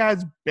 that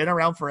guy's been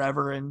around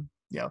forever, and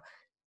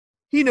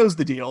he knows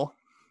the deal,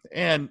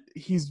 and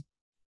he's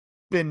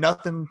been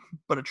nothing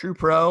but a true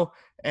pro.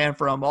 And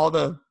from all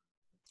the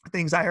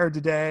things I heard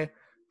today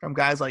from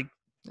guys like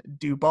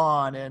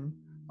Dubon and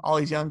all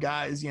these young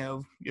guys,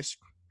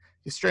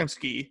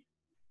 Yastrzemski,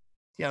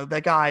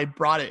 that guy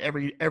brought it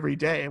every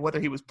day, whether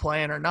he was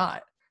playing or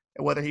not,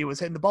 and whether he was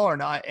hitting the ball or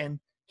not, and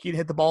he'd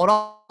hit the ball at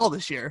all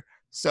this year.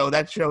 So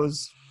that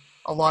shows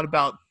a lot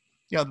about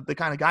the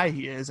kind of guy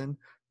he is, and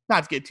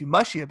not to get too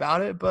mushy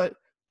about it, but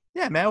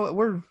yeah, man,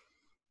 we're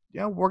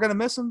gonna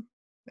miss him,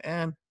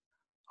 and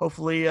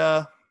hopefully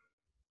a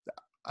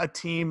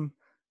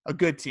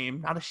good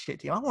team, not a shit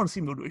team. I don't want to see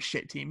him go to a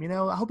shit team.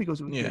 I hope he goes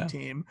to a good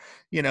team.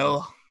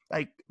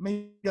 Like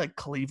maybe like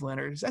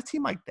Cleveland or a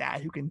team like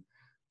that who can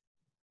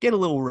get a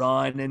little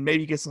run and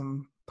maybe get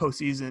some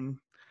postseason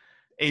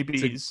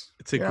ABs.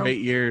 It's a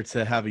great year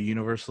to have a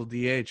universal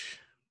DH.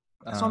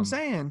 That's what I'm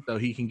saying. So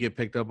he can get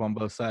picked up on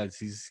both sides.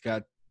 He's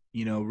got,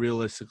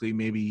 realistically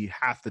maybe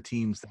half the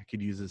teams that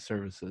could use his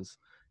services,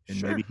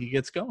 and maybe he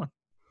gets going.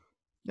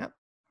 Yep.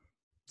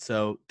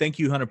 So thank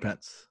you, Hunter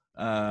Pence.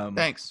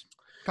 Thanks.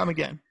 Come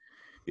again.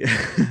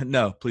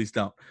 No, please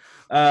don't.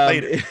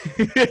 Later.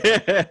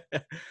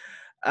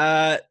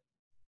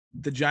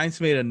 The Giants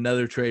made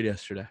another trade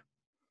yesterday.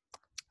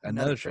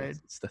 Another trade.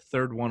 It's the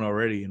third one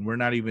already, and we're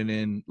not even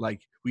in,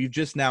 we've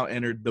just now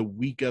entered the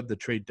week of the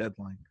trade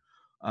deadline.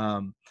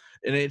 And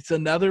it's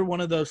another one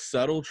of those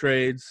subtle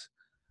trades.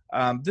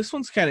 This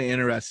one's kind of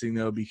interesting,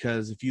 though,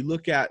 because if you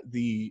look at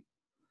the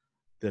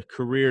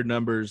career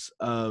numbers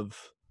of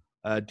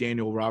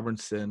Daniel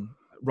Robertson,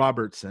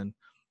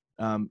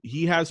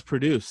 he has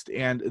produced.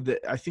 And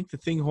I think the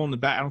thing holding the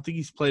back, I don't think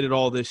he's played at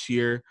all this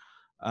year.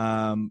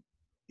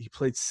 He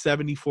played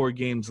 74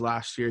 games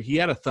last year. He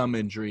had a thumb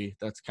injury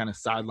that's kind of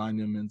sidelined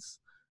him and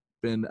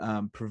been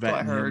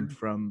preventing him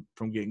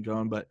from getting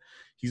going. But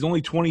he's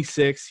only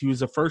 26. He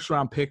was a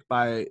first-round pick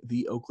by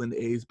the Oakland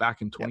A's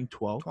back in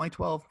 2012.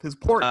 2012. His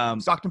port,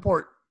 Stockton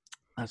Port.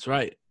 That's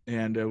right.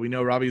 And we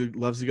know Robbie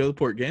loves to go to the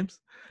Port games.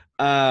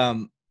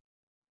 But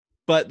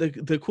But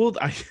the cool,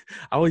 I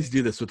always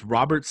do this with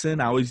Robertson.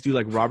 I always do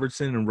like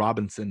Robertson and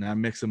Robinson. I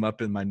mix them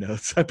up in my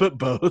notes. I put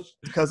both.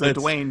 Because of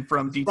Dwayne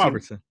from D2.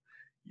 Robertson.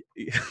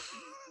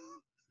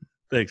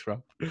 Thanks,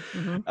 Rob.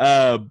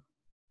 Mm-hmm.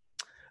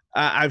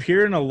 I've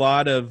hearing a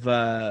lot of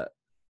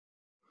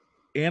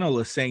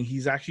analysts saying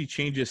he's actually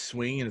changed his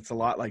swing, and it's a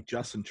lot like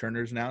Justin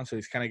Turner's now. So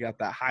he's kind of got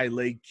that high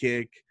leg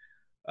kick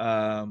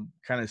kind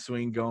of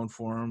swing going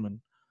for him, and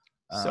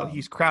so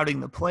he's crowding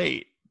the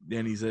plate.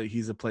 And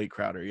he's a plate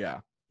crowder,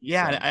 yeah.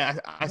 Yeah,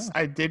 So,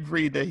 I did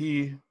read that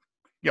he,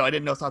 I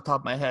didn't know it's off the top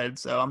of my head,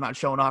 so I'm not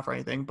showing off or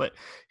anything, but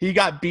he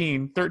got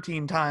beamed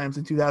 13 times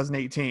in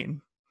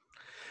 2018.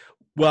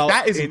 Well,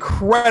 that is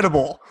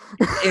incredible.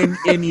 and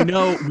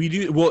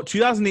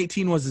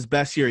 2018 was his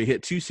best year. He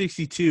hit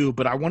 262,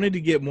 but I wanted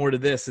to get more to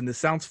this, and this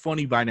sounds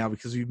funny by now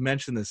because we've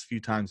mentioned this a few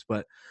times,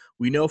 but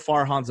we know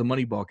Farhan's a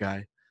Moneyball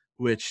guy,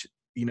 which,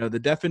 the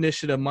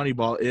definition of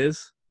Moneyball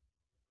is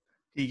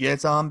he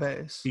gets on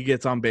base.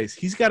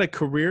 He's got a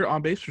career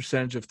on-base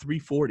percentage of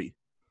 340.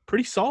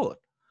 Pretty solid.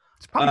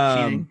 It's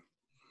probably cheating.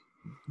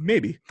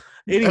 Maybe.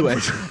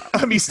 Anyways.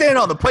 He's standing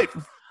on the plate,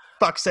 for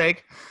fuck's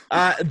sake.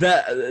 I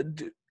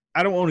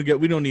don't want to go.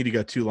 We don't need to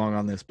go too long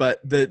on this, but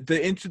the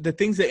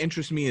things that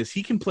interest me is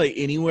he can play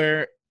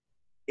anywhere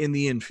in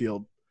the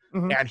infield,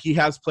 and he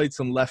has played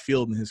some left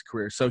field in his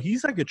career. So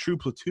he's like a true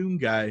platoon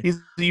guy. He's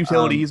the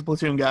utility. He's a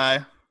platoon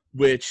guy.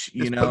 Which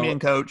Just put me in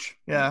coach.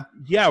 Yeah.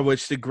 Yeah.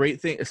 Which the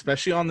great thing,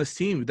 especially on this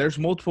team, there's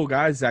multiple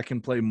guys that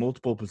can play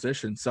multiple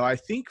positions. So I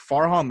think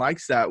Farhan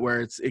likes that,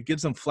 where it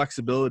gives him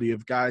flexibility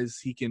of guys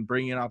he can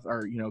bring in off,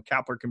 or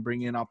Kapler can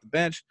bring in off the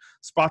bench,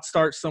 spot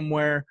start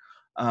somewhere.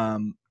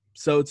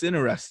 So it's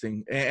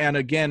interesting. And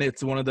again,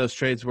 it's one of those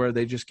trades where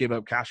they just gave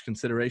up cash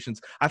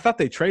considerations. I thought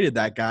they traded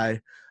that guy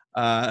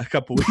a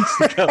couple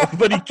weeks ago,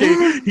 but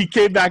he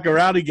came back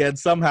around again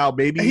somehow.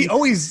 Maybe he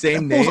always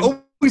same name.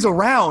 Always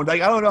around.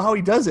 Like, I don't know how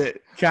he does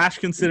it. Cash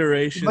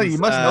considerations. But he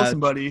must know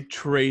somebody.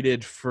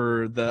 Traded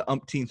for the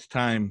umpteenth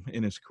time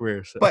in his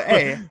career. So. But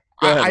hey,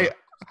 I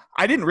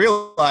didn't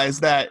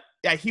realize that.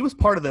 Yeah, he was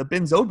part of the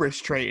Ben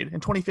Zobrist trade in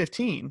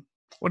 2015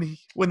 when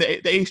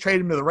the A's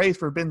traded him to the Rays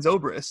for Ben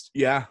Zobrist.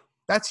 Yeah.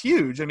 That's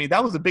huge. I mean,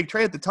 that was a big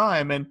trade at the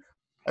time, and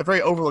a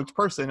very overlooked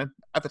person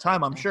at the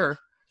time, I'm sure.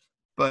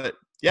 But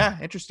yeah,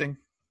 interesting.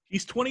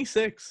 He's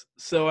 26,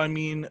 so I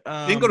mean,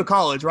 didn't go to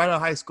college, right out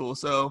of high school.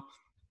 So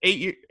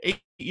 8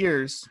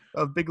 years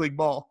of big league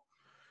ball.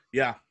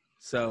 Yeah.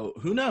 So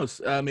who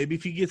knows? Maybe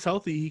if he gets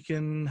healthy, he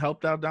can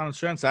help out down the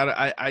stretch.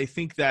 I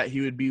think that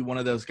he would be one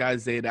of those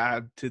guys they'd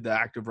add to the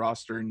active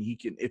roster, and he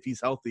can, if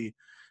he's healthy,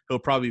 he'll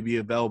probably be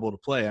available to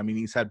play. I mean,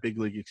 he's had big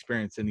league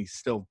experience, and he's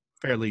still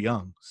fairly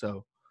young.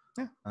 So.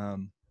 Yeah.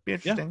 Be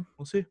interesting. Yeah,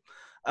 we'll see.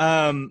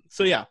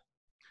 So yeah.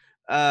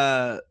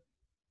 The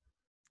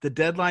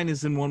deadline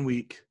is in 1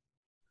 week.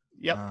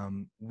 Yep.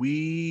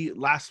 We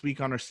last week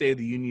on our State of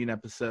the Union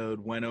episode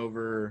went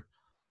over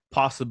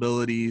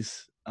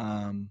possibilities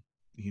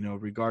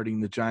regarding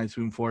the Giants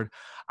moving forward.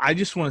 I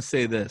just want to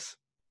say this.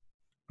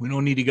 We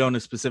don't need to go into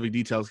specific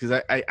details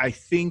because I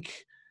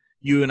think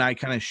you and I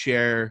kind of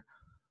share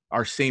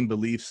our same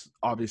beliefs,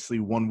 obviously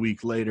 1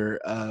 week later,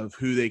 of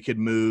who they could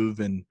move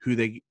and who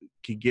they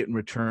could get in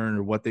return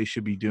or what they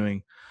should be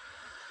doing.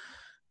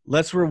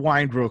 Let's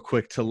rewind real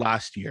quick to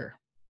last year.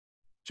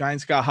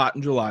 Giants got hot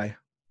in July,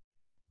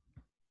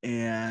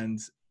 and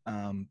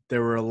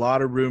there were a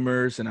lot of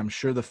rumors, and I'm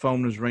sure the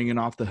phone was ringing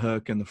off the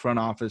hook in the front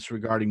office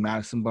regarding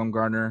Madison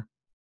Bumgarner.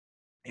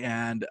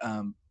 And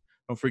don't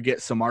forget,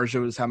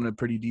 Samardzija was having a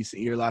pretty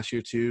decent year last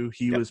year too.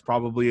 He was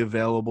probably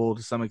available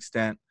to some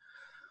extent.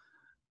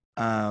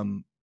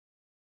 And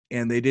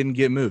they didn't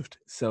get moved.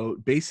 So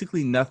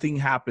basically nothing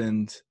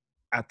happened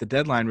at the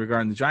deadline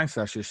regarding the Giants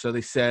last year. So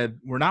they said,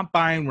 we're not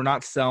buying, we're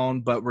not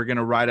selling, but we're going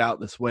to ride out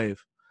this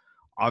wave.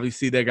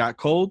 Obviously they got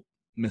cold,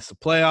 missed the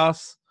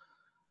playoffs.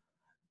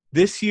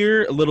 This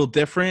year, a little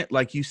different.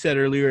 Like you said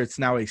earlier, it's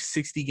now a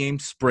 60-game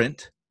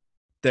sprint.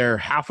 They're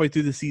halfway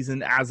through the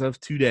season as of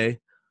today,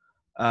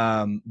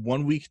 1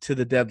 week to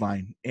the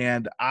deadline.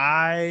 And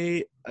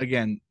I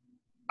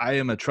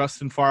am a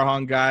trust in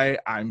Farhan guy.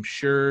 I'm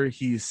sure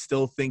he's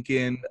still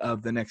thinking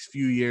of the next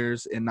few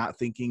years and not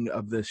thinking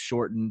of this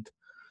shortened,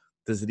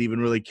 does it even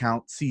really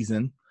count,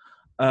 season.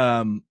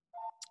 I'm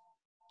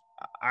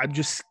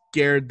just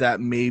scared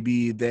that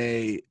maybe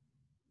they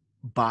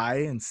buy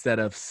instead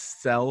of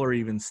sell or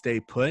even stay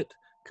put,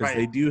 because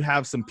they do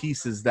have some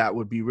pieces that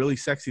would be really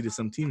sexy to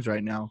some teams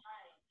right now.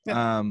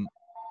 Yeah.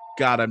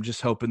 God, I'm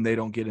just hoping they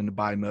don't get into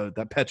buy mode.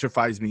 That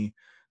petrifies me,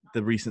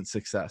 the recent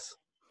success.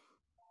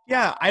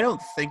 Yeah, I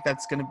don't think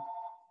that's going to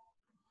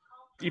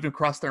even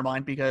cross their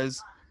mind,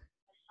 because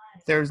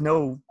there's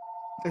no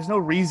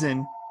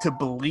reason to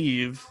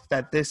believe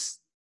that this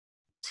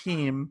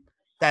team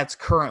that's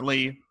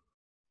currently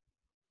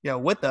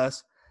with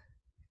us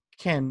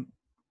can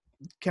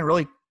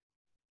really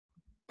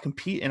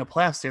compete in a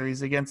playoff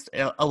series against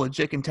a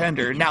legit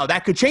contender. Now,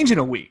 that could change in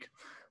a week.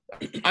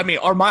 I mean,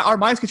 our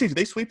minds could change.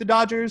 They sweep the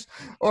Dodgers,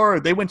 or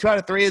they win 2 out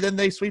of 3, and then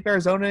they sweep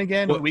Arizona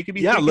again. Well, we could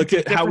be look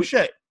at how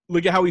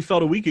look at how we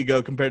felt a week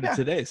ago compared to Yeah.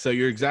 today. So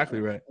you're exactly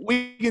right.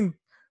 We can,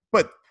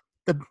 but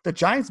the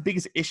Giants'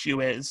 biggest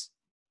issue is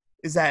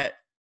that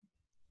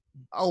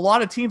a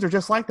lot of teams are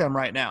just like them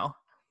right now,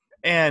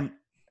 and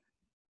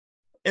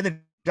the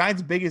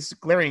Giants' biggest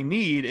glaring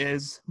need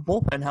is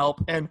bullpen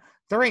help, and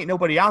there ain't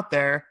nobody out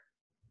there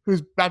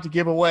who's about to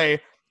give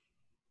away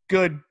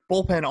good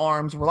bullpen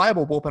arms,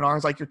 reliable bullpen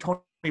arms like your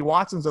Tony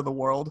Watsons of the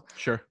world.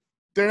 Sure.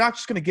 They're not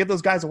just going to give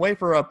those guys away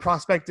for a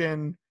prospect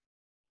in,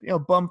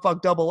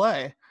 bumfuck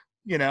AA.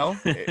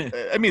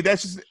 I mean,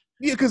 that's just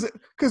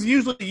because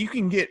usually you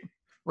can get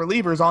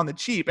relievers on the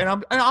cheap,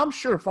 and I'm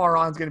sure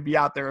Farhan's going to be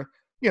out there,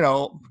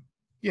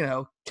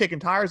 kicking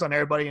tires on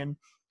everybody and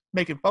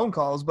making phone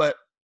calls, but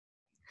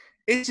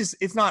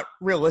it's not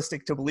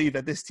realistic to believe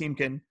that this team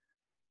can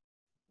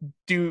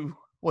do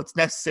what's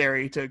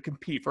necessary to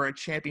compete for a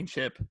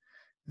championship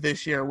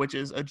this year, which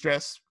is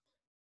address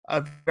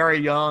a very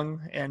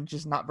young and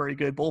just not very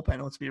good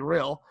bullpen. Let's be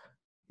real.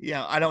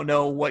 I don't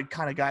know what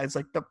kind of guys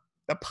like the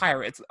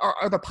Pirates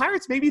are the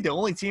Pirates maybe the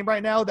only team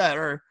right now that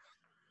are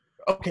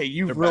okay.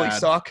 They're Really bad.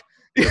 suck.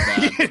 They're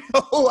bad.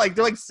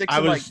 They're like 6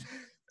 and like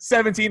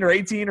 17 or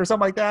 18 or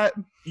something like that.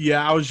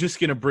 Yeah, I was just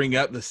going to bring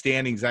up the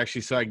standings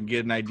actually so I can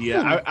get an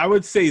idea. I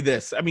would say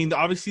this. I mean,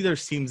 obviously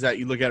there's teams that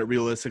you look at it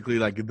realistically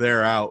like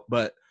they're out,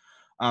 but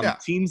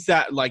teams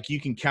that like you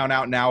can count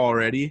out now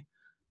already.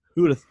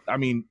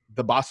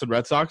 The Boston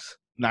Red Sox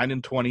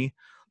 9-20,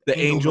 the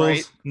Angels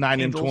right?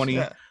 9-20.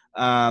 Yeah.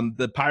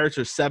 The Pirates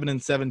are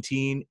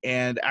 7-17,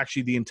 and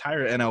actually the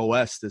entire NL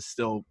West is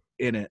still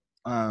in it.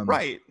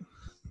 Right.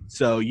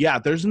 So yeah,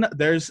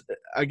 there's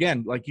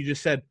again, like you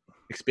just said,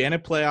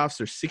 expanded playoffs.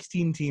 There's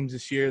 16 teams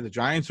this year. The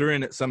Giants are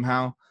in it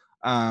somehow.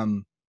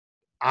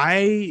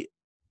 I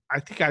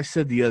think I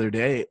said the other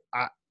day,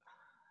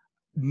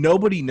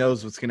 nobody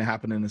knows what's going to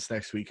happen in this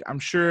next week. I'm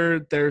sure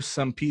there's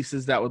some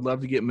pieces that would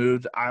love to get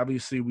moved.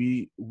 Obviously,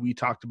 we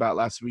talked about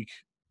last week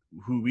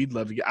who we'd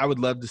love to get. I would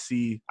love to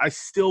see. I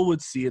still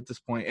would see at this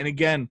point. And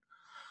again,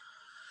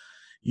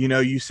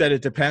 you said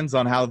it depends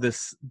on how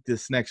this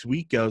next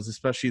week goes,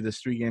 especially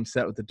this 3-game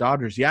set with the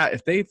Dodgers. Yeah,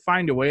 if they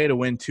find a way to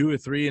win 2 or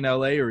 3 in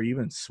LA or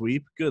even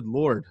sweep, good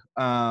Lord.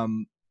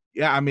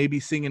 I may be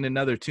singing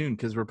another tune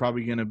because we're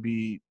probably going to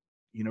be,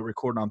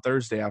 recording on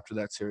Thursday after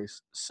that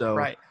series. So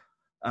Right.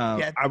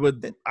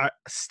 I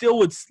still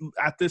would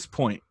at this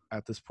point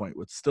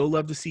would still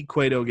love to see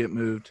Cueto get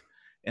moved,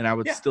 and I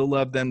would still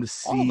love them to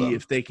see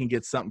if they can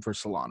get something for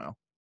Solano.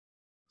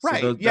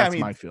 Right. So that's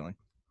my feeling.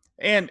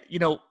 And you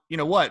know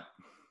what?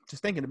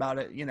 Just thinking about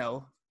it,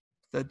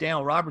 the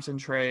Daniel Robertson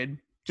trade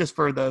just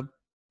for the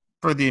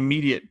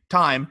immediate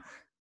time,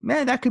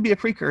 man, that could be a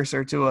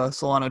precursor to a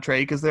Solano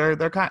trade because they're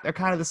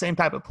kind of the same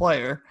type of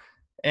player,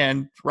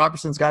 and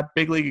Robertson's got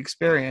big league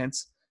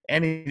experience,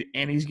 and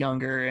he's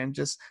younger, and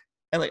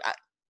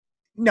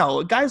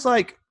guys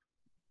like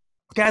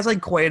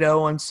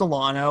Cueto and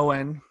Solano,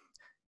 and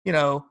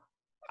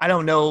I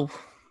don't know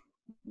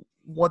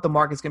what the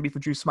market's going to be for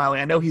Drew Smiley.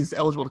 I know he's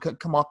eligible to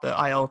come off the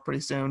IL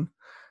pretty soon,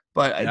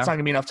 but it's not going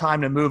to be enough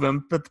time to move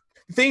him. But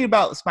the thing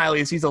about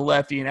Smiley is he's a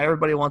lefty, and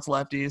everybody wants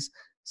lefties.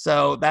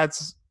 So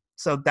that's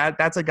a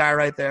guy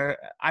right there.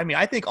 I mean,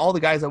 I think all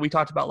the guys that we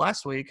talked about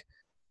last week,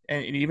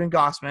 and even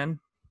Gossman,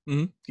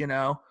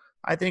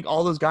 I think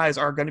all those guys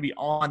are going to be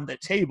on the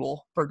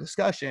table for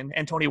discussion.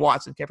 And Tony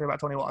Watson, can't forget about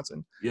Tony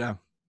Watson. Yeah,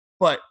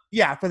 but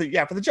for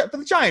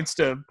the Giants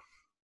to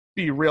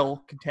be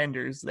real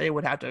contenders, they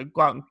would have to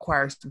go out and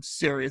acquire some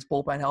serious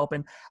bullpen help,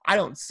 and I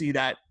don't see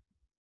that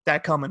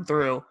coming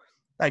through.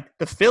 Like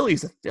the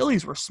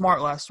Phillies were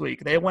smart last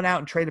week. They went out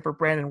and traded for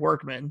Brandon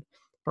Workman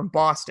from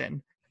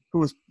Boston,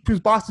 who's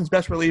Boston's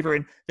best reliever,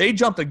 and they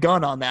jumped the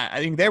gun on that. I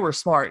think they were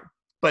smart.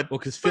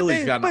 Because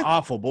Philly's got an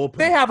awful bullpen.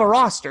 They have a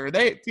roster.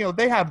 They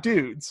have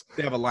dudes.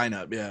 They have a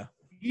lineup. Yeah.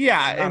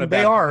 Yeah,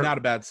 they are not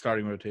a bad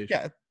starting rotation.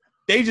 Yeah,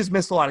 they just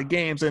missed a lot of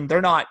games, and they're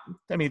not.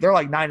 I mean, they're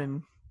like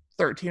 9-13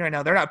 right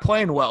now. They're not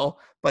playing well,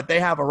 but they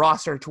have a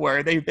roster to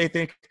where they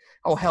think,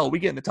 oh hell, we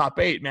get in the top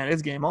 8, man.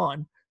 It's game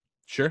on.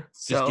 Sure,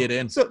 just get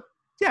in. So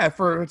yeah,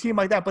 for a team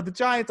like that. But the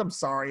Giants, I'm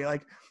sorry,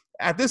 like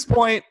at this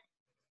point,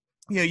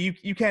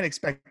 you can't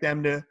expect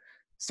them to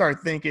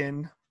start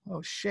thinking,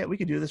 oh shit, we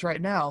could do this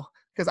right now.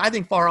 Because I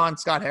think Farhan,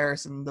 Scott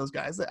Harrison, those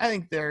guys, I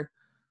think they're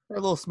a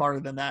little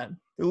smarter than that.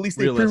 At least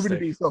they've proven to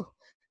be. So,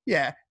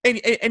 yeah. And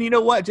you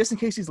know what? Just in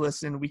case he's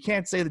listening, we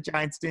can't say the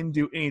Giants didn't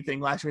do anything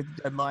last year at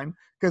the deadline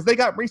because they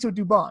got Mauricio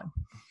Dubon.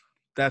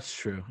 That's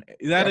true.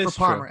 That is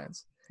true.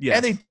 Pomeranz. Yes.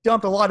 And they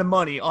dumped a lot of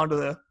money onto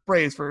the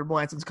Braves for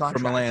Melanson's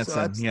contract. For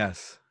Melanson,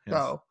 yes.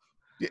 So,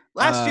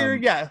 last year,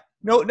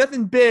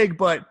 nothing big,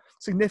 but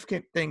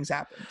significant things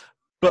happened.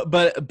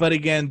 But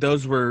again,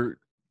 those were,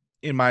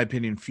 in my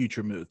opinion,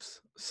 future moves.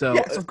 So,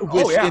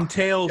 which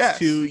entails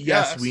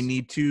we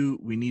need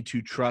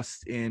to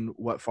trust in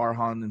what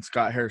Farhan and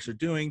Scott Harris are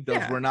doing.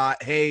 Those were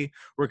not, hey,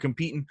 we're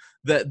competing.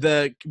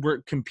 The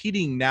we're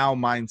competing now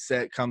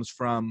mindset comes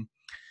from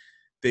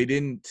they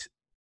didn't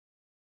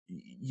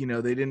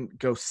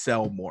go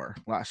sell more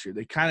last year.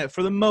 They kind of,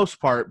 for the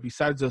most part,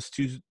 besides those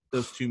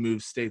those two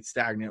moves stayed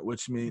stagnant,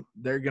 which means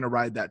they're going to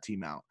ride that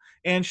team out.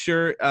 And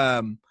sure,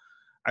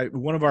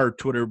 one of our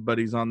Twitter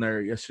buddies on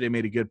there yesterday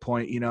made a good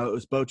point. You know, it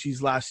was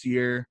Bochy's last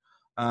year.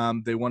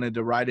 They wanted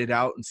to ride it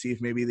out and see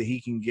if maybe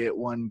he can get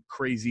one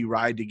crazy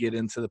ride to get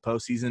into the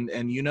postseason.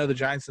 And you know, the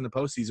Giants in the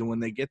postseason, when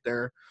they get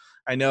there,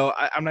 I know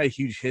I'm not a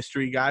huge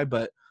history guy,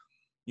 but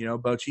you know,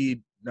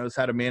 Bochy knows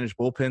how to manage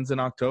bullpens in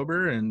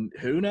October, and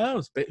who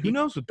knows? Who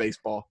knows with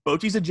baseball?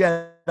 Bochy's a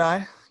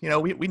Jedi, you know.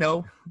 We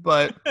know,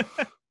 but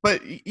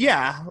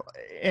yeah,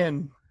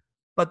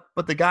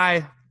 but the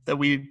guy that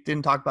we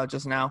didn't talk about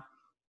just now,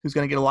 who's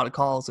going to get a lot of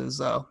calls,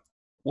 is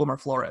Wilmer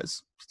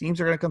Flores.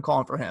 Teams are going to come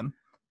calling for him,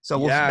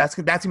 so that's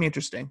going to be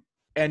interesting.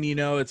 And you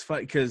know, it's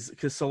funny because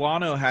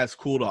Solano has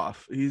cooled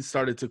off. He's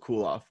started to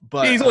cool off,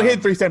 but he's only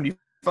hit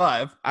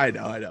 375. I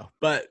know,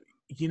 but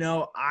you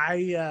know,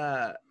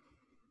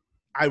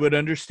 I would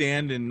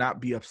understand and not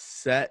be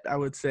upset, I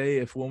would say,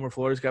 if Wilmer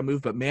Flores got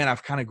moved. But, man,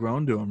 I've kind of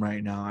grown to him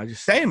right now.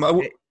 Same. I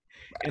mean,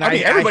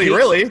 everybody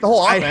really, the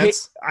whole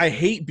offense. I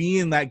hate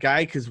being that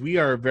guy because we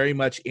are very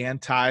much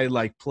anti,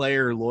 like,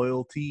 player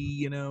loyalty,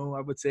 you know,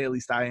 I would say. At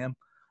least I am.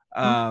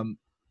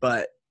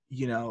 But,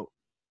 you know,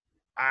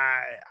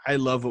 I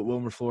love what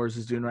Wilmer Flores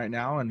is doing right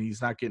now, and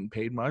he's not getting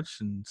paid much.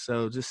 And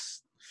so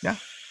just, you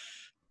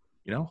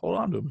know, hold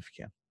on to him if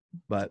you can.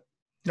 But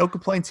no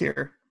complaints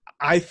here.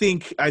 I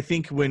think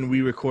when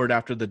we record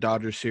after the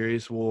Dodgers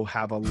series, we'll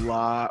have a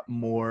lot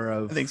more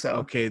of. I think so.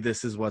 Okay,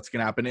 this is what's going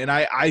to happen, and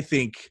I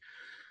think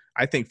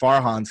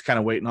Farhan's kind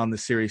of waiting on the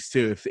series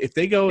too. If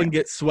they go and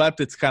get swept,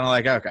 it's kind of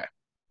like okay.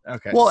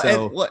 Well,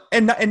 so,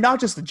 and not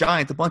just the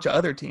Giants, a bunch of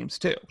other teams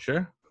too.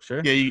 Sure.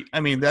 Yeah, I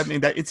mean that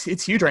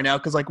it's huge right now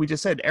because, like we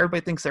just said, everybody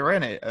thinks they're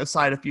in it,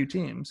 aside a few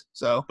teams.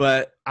 So,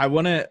 but I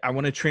want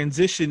to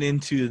transition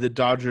into the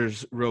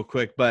Dodgers real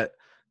quick. But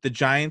the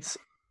Giants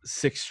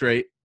 6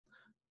 straight.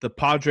 The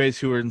Padres,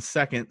 who are in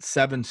second,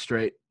 7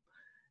 straight,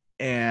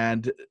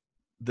 and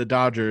the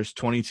Dodgers,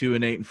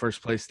 22-8 in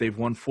first place. They've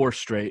won 4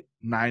 straight,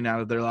 9 out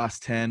of their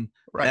last 10.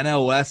 Right.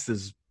 NL West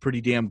is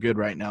pretty damn good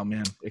right now,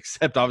 man.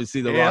 Except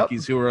obviously the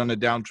Rockies, who are on a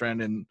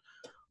downtrend, and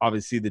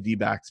obviously the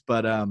D-backs.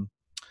 But the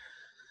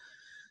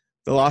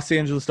Los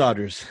Angeles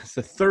Dodgers. It's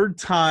the 3rd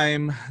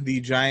time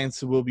the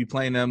Giants will be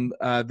playing them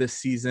this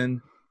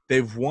season.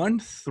 They've won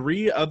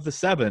 3 of the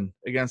 7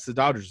 against the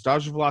Dodgers.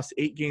 Dodgers have lost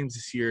 8 games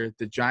this year.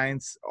 The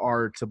Giants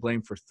are to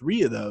blame for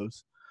 3 of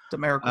those. It's a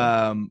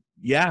miracle.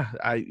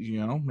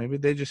 Maybe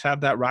they just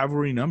have that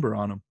rivalry number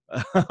on them.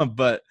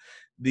 But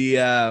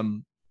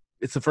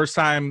it's the first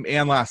time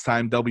and last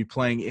time they'll be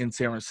playing in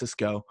San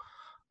Francisco.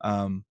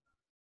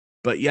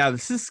 But yeah,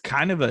 this is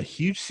kind of a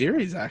huge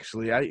series,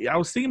 actually. I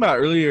was thinking about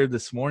it earlier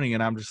this morning,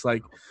 and I'm just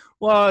like,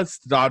 well, it's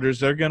the Dodgers.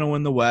 They're going to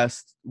win the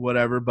West,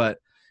 whatever. But,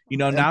 you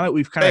know, now that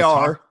we've kind of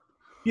talked.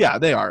 Yeah,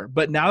 they are.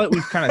 But now that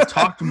we've kind of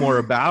talked more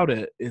about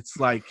it, it's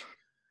like,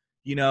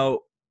 you know,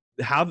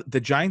 how the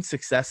Giants'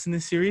 success in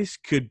this series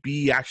could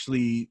be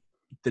actually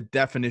the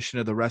definition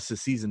of the rest of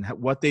the season.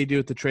 What they do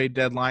at the trade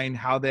deadline,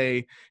 how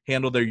they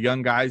handle their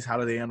young guys, how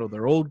do they handle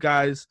their old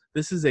guys.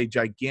 This is a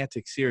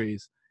gigantic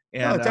series.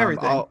 And it's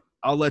everything.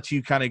 I'll let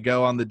you kind of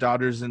go on the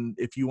Dodgers, and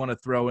if you want to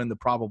throw in the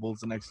probables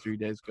the next 3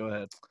 days, go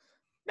ahead.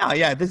 No,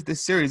 yeah,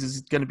 this series is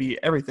going to be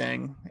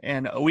everything.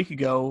 And a week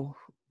ago,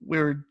 we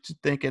were just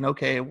thinking,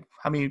 okay,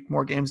 how many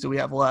more games do we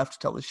have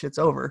left till this shit's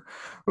over?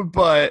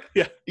 But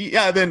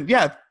then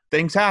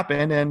things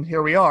happen, and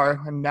here we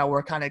are, and now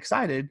we're kind of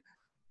excited.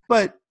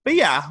 But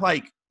yeah,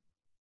 like,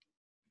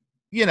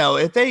 you know,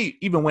 if they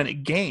even win a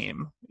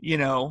game, you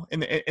know,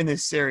 in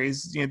this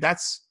series, you know,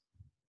 that's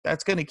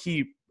going to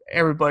keep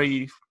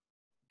everybody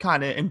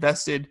kind of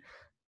invested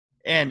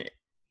and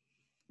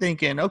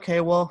thinking, okay,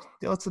 well,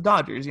 it's the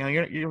Dodgers. You know,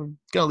 you're going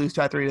to lose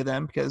 2 out of 3 to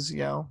them because, you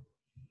know,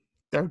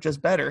 they're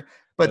just better.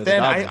 But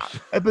then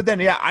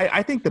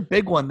I think the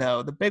big one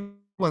though, the big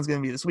one's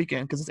going to be this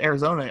weekend because it's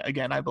Arizona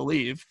again, I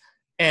believe.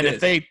 And if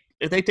they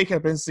take care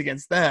of business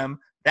against them,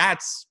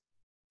 that's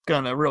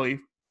going to really,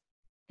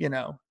 you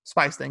know,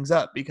 spice things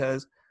up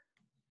because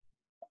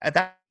at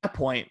that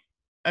point,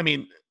 I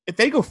mean, if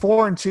they go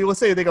 4-2, let's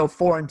say they go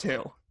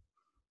 4-2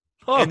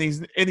 in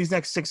these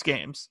next 6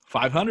 games,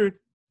 500.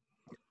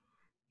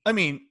 I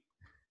mean,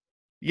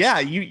 yeah,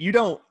 you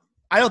don't.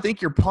 I don't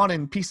think you're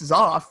pawning pieces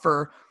off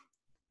for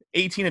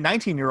 18 and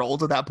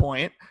 19-year-olds at that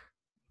point,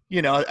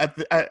 you know,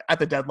 at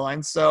the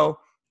deadline. So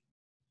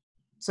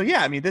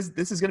yeah, I mean,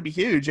 this is going to be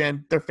huge,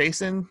 and they're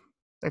facing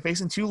 2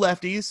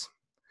 lefties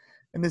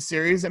in this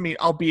series. I mean,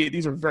 albeit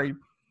these are very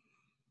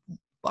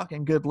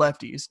fucking good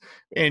lefties,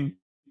 and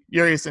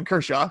Urias and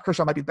Kershaw.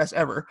 Kershaw might be the best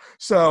ever.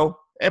 So,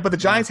 but the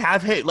Giants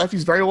have hit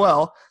lefties very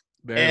well,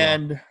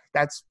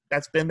 that's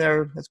been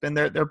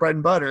their bread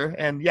and butter.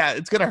 And yeah,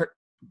 it's gonna hurt.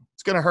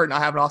 It's gonna hurt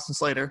not having Austin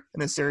Slater in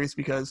this series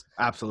because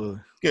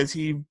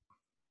he, you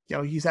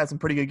know, he's had some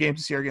pretty good games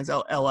this year against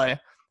LA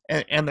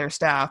and their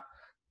staff.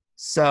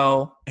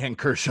 So and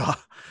Kershaw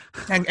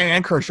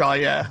and Kershaw,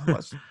 yeah.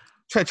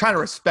 Trying to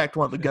respect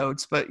one of the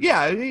GOATs, but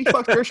yeah, he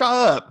fucked Kershaw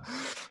up.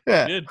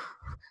 Yeah. Good.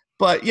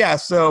 But yeah,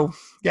 so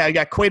yeah, you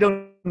got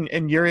Cueto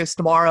and Urias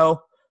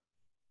tomorrow.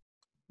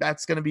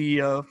 that's going to be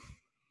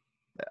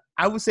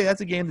I would say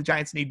that's a game the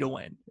Giants need to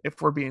win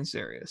if we're being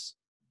serious.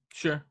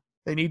 Sure.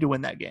 They need to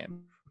win that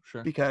game.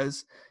 Sure.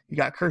 Because you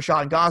got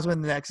Kershaw and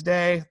Gosman the next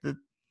day.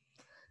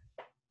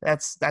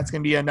 That's going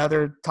to be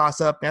another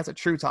toss-up. That's a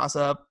true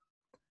toss-up.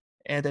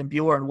 And then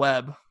Buehler and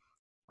Webb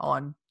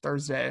on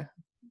Thursday.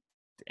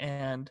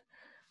 And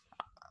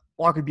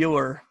Walker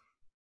Buehler,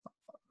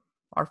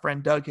 our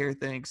friend Doug here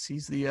thinks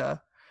he's the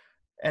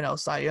NL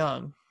Cy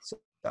Young.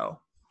 So,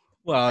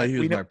 well, he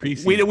was my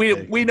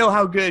preseason. We know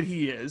how good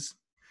he is.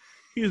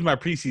 He was my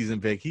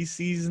preseason pick. He's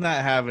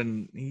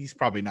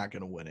probably not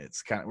going to win it.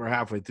 It's we're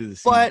halfway through the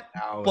season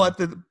now.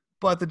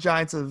 But the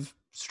Giants have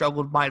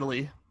struggled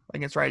mightily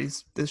against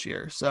righties this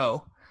year.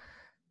 So,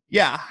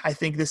 yeah, I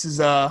think this is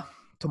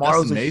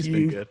tomorrow's Dustin May's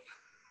been good.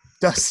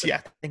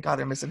 Thank God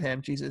they're missing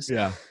him. Jesus.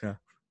 Yeah.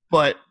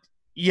 But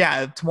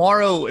yeah,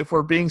 tomorrow, if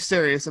we're being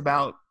serious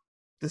about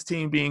this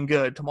team being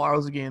good,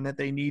 tomorrow's a game that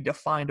they need to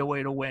find a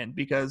way to win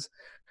because,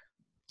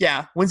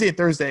 yeah, Wednesday and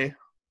Thursday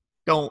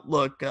don't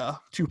look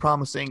too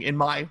promising in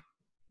my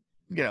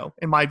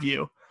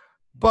view.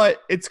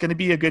 But it's going to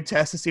be a good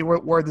test to see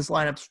where this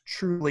lineup's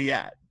truly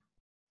at.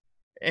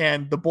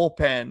 And the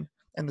bullpen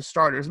and the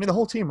starters, I mean, the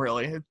whole team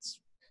really. It's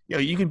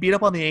you can beat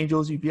up on the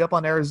Angels, you beat up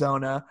on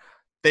Arizona.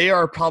 They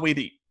are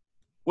probably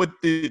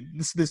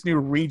this new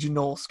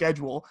regional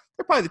schedule,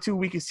 they're probably the two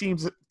weakest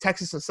teams,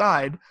 Texas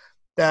aside,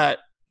 that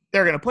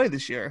they're going to play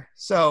this year.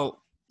 So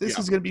this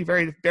is going to be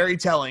very, very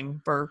telling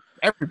for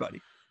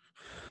everybody.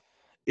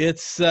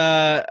 It's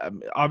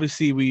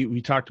obviously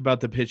we talked about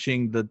the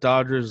pitching, the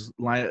Dodgers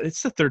line.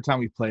 It's the third time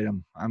we played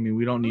them. I mean,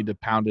 we don't need to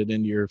pound it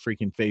into your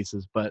freaking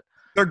faces, but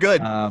they're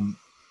good.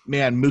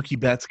 Man, Mookie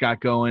Betts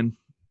got going.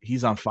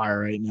 He's on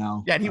fire right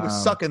now. Yeah, and he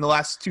was sucking the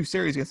last two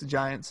series against the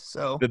Giants.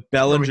 So the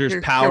Bellinger's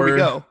power. Here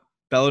we go.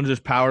 Bellinger's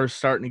power is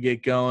starting to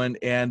get going,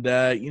 and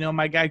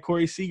my guy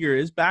Corey Seager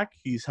is back.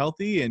 He's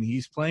healthy and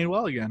he's playing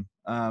well again.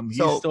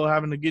 He's still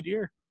having a good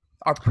year.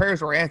 Our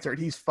prayers were answered.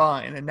 He's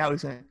fine, and now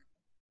he's going to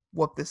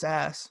whoop this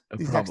ass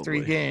these next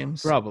 3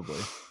 games. Probably.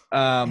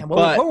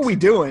 What were we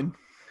doing?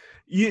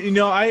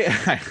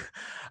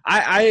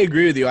 I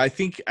agree with you. I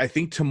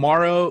think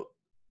tomorrow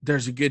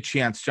there's a good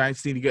chance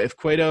Giants need to go. If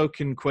Cueto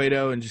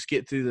and just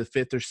get through the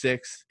 5th or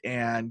 6th,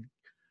 and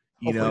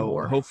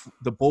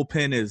the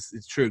bullpen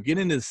it's true. Get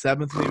into the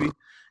 7th maybe,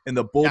 and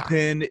the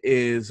bullpen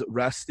is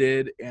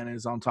rested and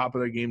is on top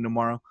of their game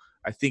tomorrow.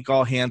 I think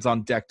all hands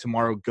on deck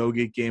tomorrow. Go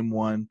get game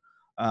 1.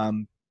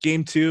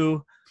 Game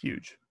 2,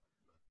 huge.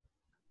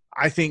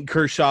 I think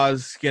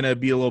Kershaw's going to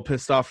be a little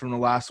pissed off from the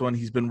last one.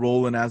 He's been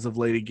rolling as of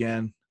late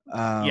again.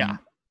 I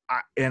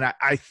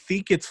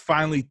think it's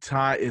finally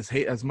time,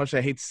 as much as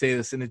I hate to say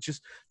this, and it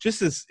just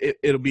as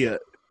it'll be a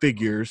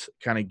figures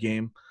kind of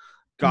game.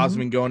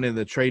 Gosman going into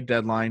the trade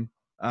deadline.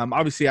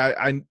 Obviously,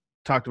 I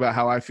talked about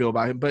how I feel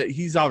about him, but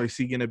he's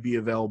obviously going to be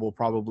available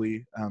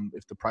probably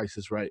if the price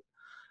is right.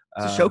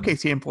 It's a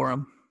showcase game for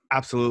him.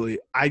 Absolutely.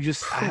 I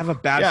have a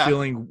bad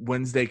feeling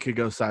Wednesday could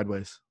go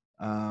sideways.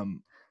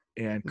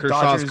 And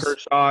Kershaw's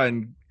Kershaw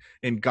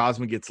and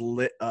Gosman gets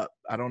lit up.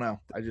 I don't know.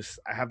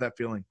 I have that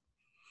feeling.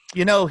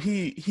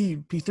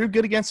 He threw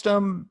good against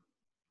him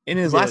in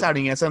his last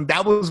outing against him.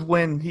 That was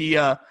when he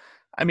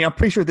I'm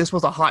pretty sure this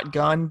was a hot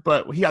gun,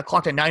 but he got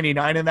clocked at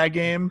 99 in that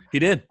game. He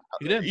did.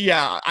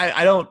 Yeah,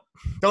 I don't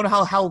know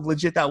how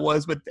legit that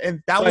was, but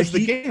that was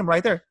the game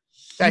right there.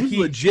 That he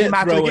was legit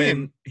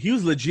throwing. He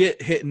was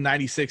legit hitting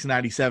 96,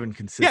 97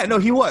 consistently. Yeah, no,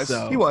 he was.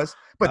 He was.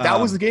 But that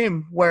was the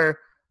game where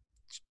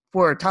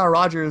Tyler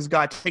Rogers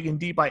got taken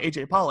deep by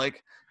AJ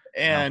Pollock,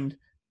 and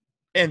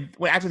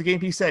after the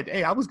game he said,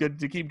 "Hey, I was good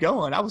to keep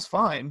going. I was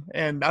fine,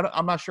 and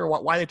I'm not sure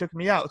why they took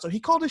me out." So he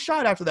called his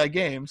shot after that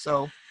game.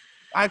 So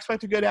I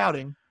expect a good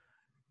outing.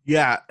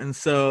 Yeah, and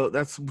so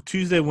that's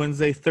Tuesday,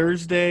 Wednesday,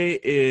 Thursday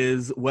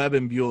is Webb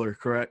and Buehler,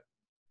 correct?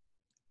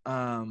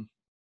 That's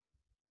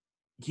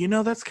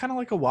kind of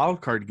like a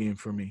wild card game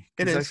for me.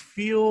 It is.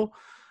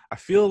 I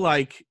feel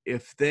like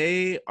if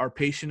they are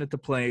patient at the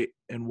plate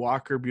and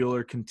Walker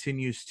Buehler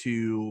continues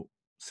to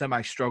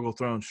semi-struggle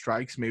throwing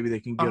strikes, maybe they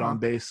can get on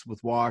base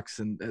with walks,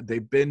 and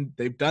they've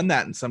done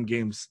that in some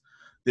games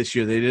this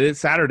year. They did it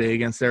Saturday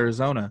against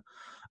Arizona.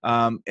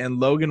 And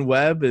Logan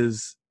Webb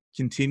is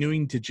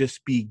continuing to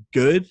just be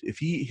good. If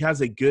he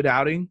has a good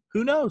outing,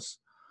 who knows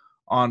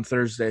on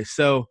Thursday.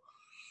 So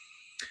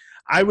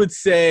I would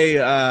say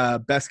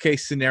best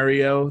case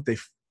scenario, they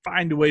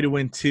find a way to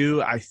win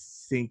 2. I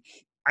think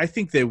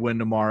they win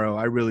tomorrow.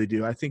 I really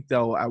do. I think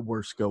they'll at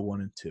worst go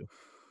 1-2.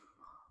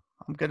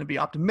 I'm going to be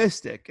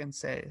optimistic and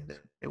say that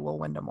they will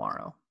win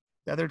tomorrow.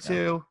 The other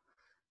 2,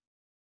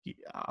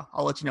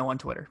 I'll let you know on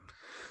Twitter.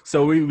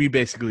 So we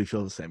basically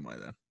feel the same way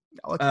then.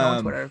 I'll let you know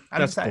on Twitter.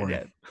 I'm excited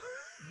yet.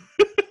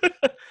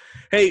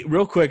 Hey,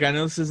 real quick, I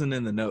know this isn't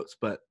in the notes,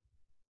 but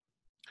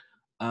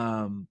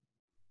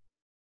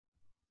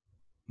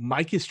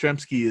Mike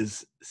Yastrzemski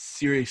is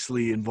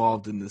seriously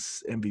involved in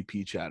this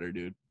MVP chatter,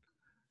 dude.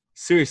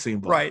 Seriously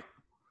involved. Right.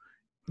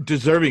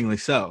 Deservingly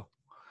so.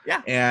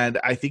 Yeah. And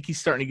I think he's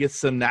starting to get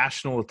some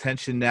national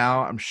attention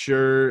now. I'm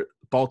sure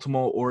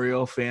Baltimore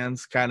Oriole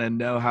fans kind of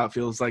know how it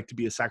feels like to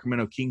be a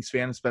Sacramento Kings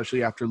fan,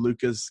 especially after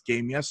Luka's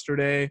game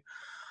yesterday.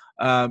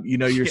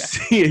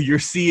 You're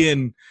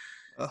seeing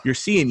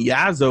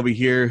Yaz over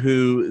here,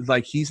 who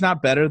like he's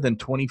not better than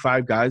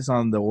 25 guys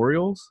on the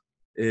Orioles,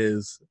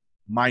 is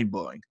mind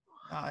blowing.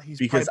 He's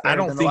because I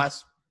don't think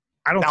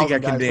I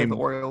can name the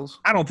Orioles.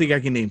 I don't think I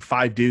can name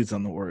 5 dudes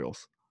on the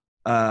Orioles.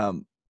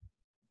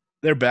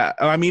 They're bad.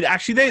 I mean,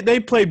 actually, they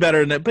play better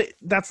than that, but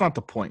that's not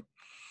the point.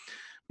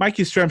 Mike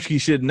Yastrzemski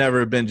should never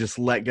have been just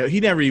let go. He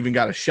never even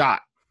got a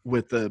shot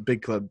with the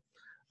big club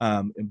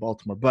in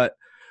Baltimore. But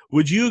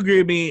would you agree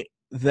with me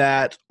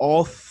that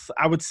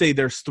I would say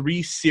there's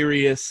 3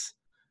 serious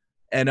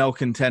NL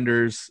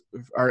contenders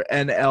or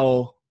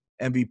NL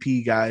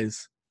MVP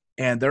guys,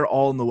 and they're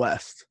all in the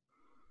West?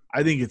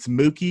 I think it's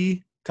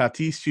Mookie,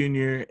 Tatis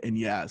Jr., and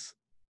Yaz.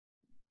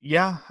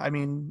 Yeah, I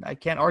mean, I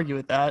can't argue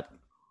with that.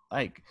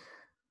 Like,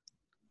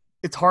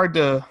 it's hard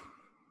to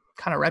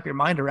kind of wrap your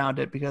mind around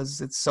it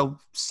because it's so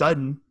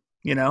sudden,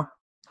 you know.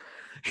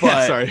 But,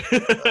 yeah, sorry.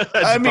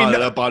 I mean,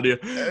 it up on you.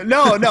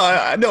 No.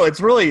 It's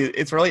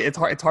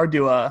hard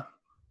to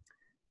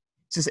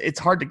it's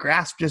hard to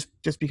grasp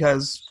just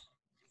because,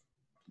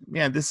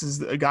 yeah, this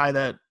is a guy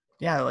that,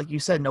 yeah, like you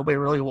said, nobody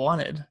really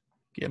wanted,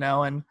 you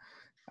know. And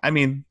I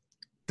mean,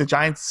 the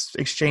Giants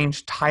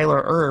exchanged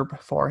Tyler Erb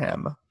for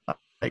him.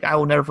 Like, I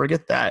will never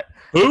forget that.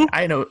 Who?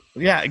 I know.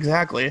 Yeah,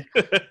 exactly.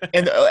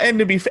 and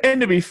to be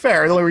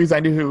fair, the only reason I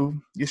knew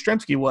who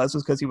Yastrzemski was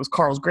because he was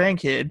Carl's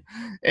grandkid.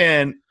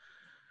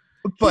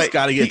 But he's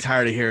got to get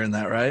tired of hearing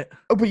that, right?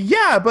 But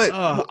yeah,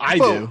 I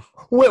do.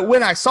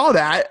 When I saw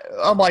that,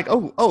 I'm like,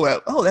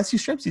 oh, that's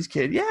Yastrzemski's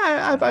kid.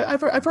 Yeah,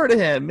 I've heard of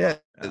him. Yeah.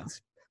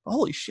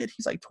 Holy shit,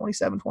 he's like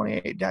 27,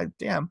 28.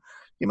 Damn,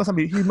 he must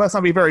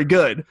not be very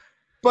good.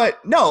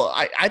 But no,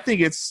 I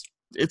think it's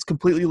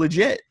completely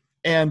legit.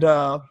 And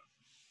I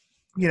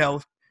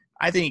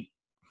think,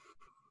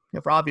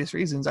 for obvious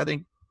reasons, I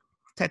think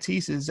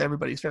Tatis is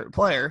everybody's favorite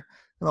player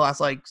in the last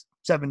like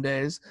 7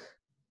 days.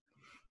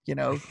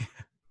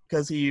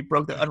 Because he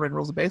broke the unwritten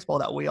rules of baseball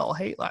that we all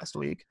hate last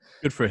week.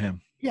 Good for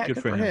him. Yeah,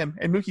 good for him.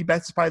 And Mookie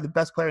Betts is probably the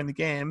best player in the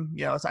game,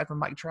 aside from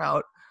Mike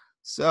Trout.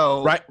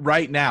 So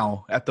right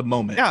now, at the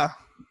moment, yeah,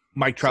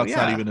 Mike Trout's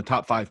not even a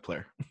top 5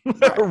 player.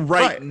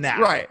 Right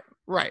now.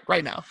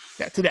 Right now.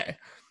 Yeah, today.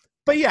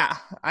 But yeah,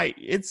 I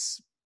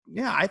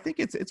think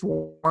it's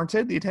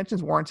warranted. The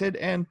attention's warranted.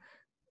 And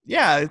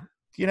yeah,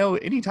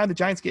 anytime the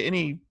Giants get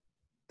any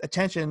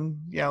attention,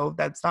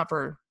 that's not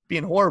for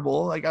being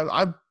horrible, like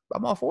I'm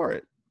all for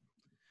it.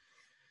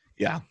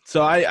 Yeah.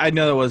 So I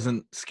know that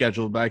wasn't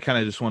scheduled, but I kind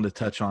of just wanted to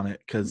touch on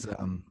it because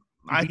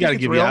you got to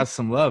give Yaz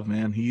some love,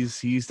 man. He's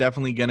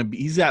definitely going to be –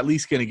 he's at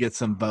least going to get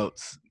some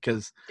votes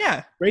because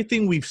great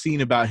thing we've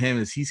seen about him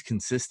is he's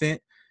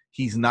consistent.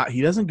 He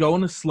doesn't go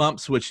into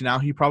slumps, which now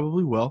he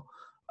probably will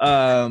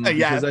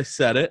because I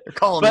said it. You're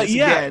calling this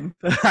again.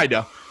 I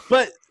know.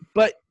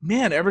 But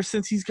man, ever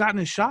since he's gotten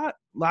a shot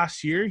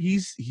last year,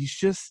 he's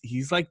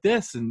like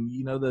this, and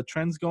the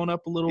trend's going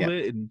up a little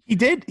bit, and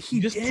he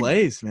just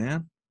plays,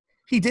 man.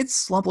 He did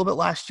slump a little bit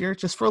last year,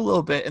 just for a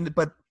little bit,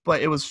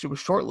 but it was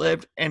short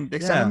lived, and they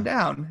sent him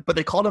down. But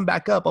they called him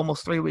back up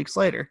almost 3 weeks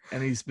later,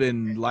 and he's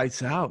been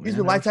lights out. He's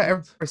been lights out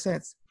ever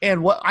since.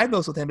 And what I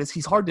noticed with him is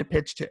he's hard to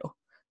pitch to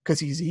because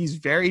he's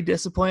very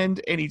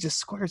disciplined, and he just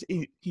squares.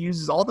 He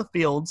uses all the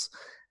fields,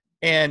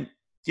 and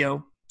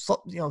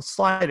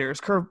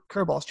sliders,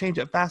 curveballs,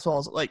 changeup,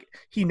 fastballs. Like,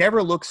 he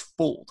never looks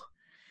fooled,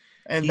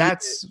 and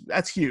that's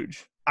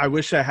huge. I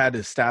wish I had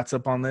his stats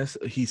up on this.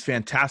 He's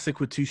fantastic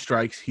with 2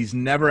 strikes. He's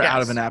never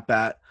out of an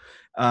at-bat.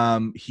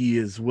 He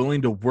is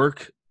willing to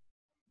work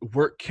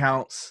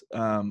counts.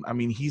 I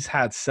mean, he's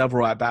had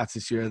several at-bats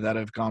this year that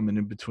have gone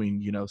in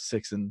between,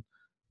 6 and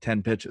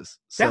 10 pitches.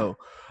 So,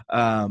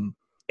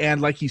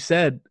 and like you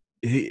said,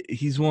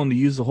 he's willing to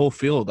use the whole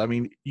field. I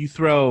mean, you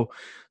throw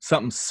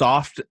something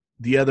soft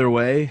the other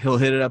way, he'll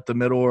hit it up the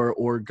middle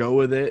or go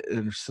with it,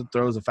 and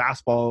throws a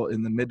fastball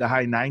in the mid to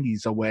high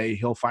 90s away.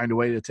 He'll find a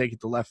way to take it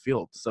to left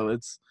field. So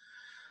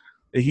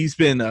he's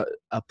been a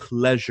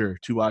pleasure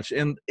to watch.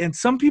 And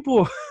some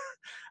people,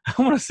 I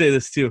want to say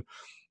this too.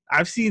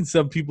 I've seen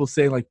some people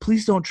say like,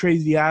 please don't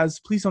trade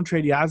Yaz. Please don't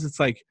trade Yaz. It's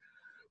like,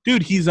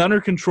 dude, he's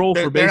under control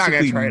for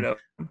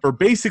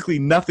basically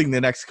nothing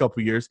the next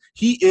couple of years.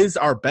 He is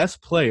our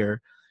best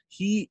player.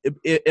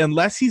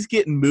 Unless he's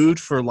getting moved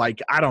for, like,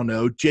 I don't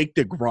know, Jake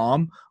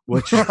DeGrom,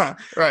 which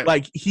right.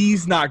 Like,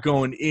 he's not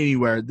going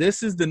anywhere.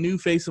 This is the new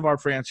face of our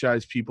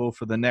franchise, people,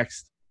 for the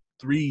next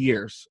 3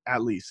 years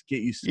at least.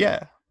 Get used to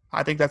it.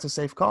 I think that's a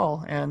safe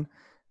call. And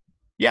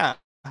yeah,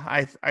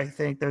 I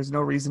think there's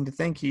no reason to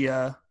think he's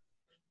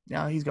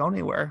going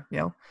anywhere.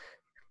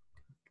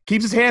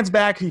 Keeps his hands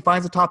back. He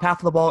finds the top half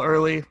of the ball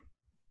early.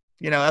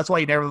 That's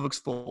why he never looks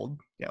fooled.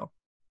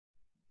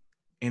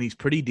 And he's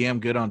pretty damn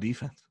good on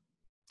defense.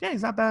 Yeah,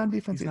 he's not bad on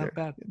defense either.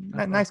 Not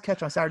bad. Nice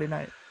catch on Saturday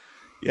night.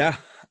 Yeah.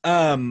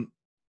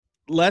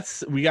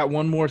 We got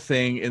one more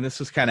thing, and this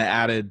was kind of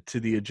added to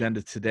the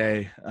agenda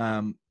today.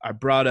 I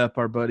brought up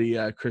our buddy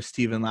Chris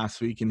Steven last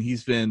week, and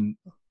he's been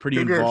pretty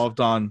involved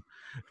on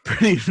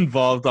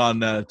involved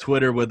on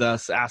Twitter with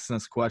us, asking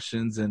us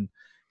questions, and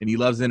he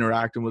loves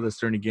interacting with us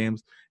during the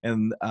games.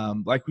 And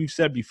like we've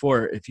said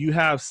before, if you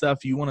have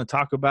stuff you want to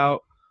talk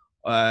about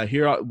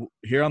here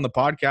on the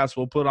podcast,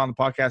 we'll put it on the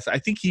podcast. I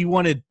think he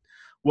wanted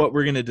what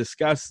we're going to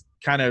discuss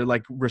kind of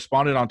like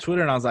responded on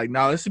Twitter, and I was like,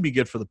 no, this would be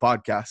good for the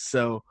podcast.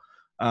 So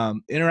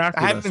interact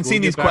with us. I haven't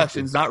seen these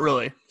questions, not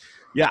really.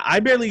 Yeah, I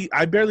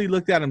barely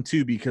looked at them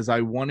too because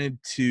I wanted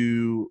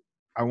to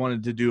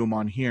do them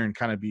on here and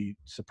kind of be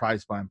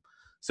surprised by him.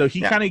 So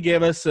he kind of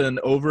gave us an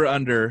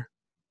over/under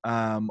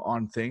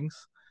on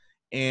things.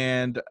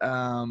 And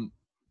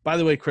by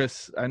the way,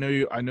 Chris, I know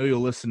you'll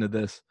listen to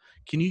this.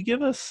 Can you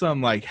give us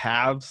some like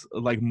halves,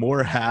 like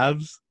more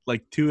halves,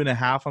 like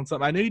 2.5 on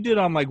something? I know you did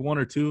on like 1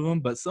 or 2 of them,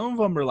 but some of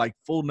them are like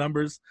full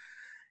numbers.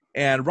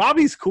 And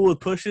Robbie's cool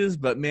with pushes,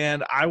 but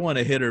man, I want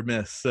to hit or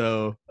miss.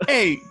 So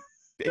hey,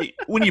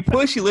 when you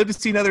push, you live to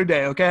see another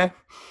day. Okay.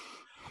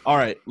 All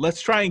right, let's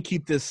try and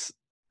keep this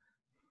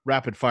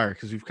rapid fire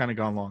because we've kind of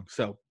gone long.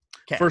 So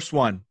First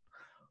one,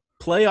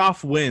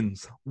 playoff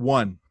wins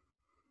 1.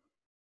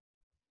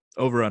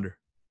 Over under.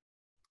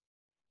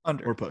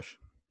 Under. Or push.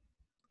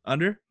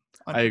 Under?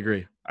 I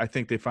agree. I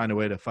think they find a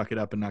way to fuck it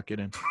up and not get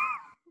in.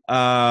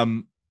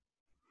 Hope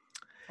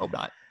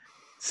not.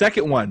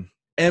 Second one,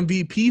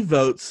 MVP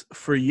votes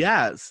for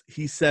Yaz.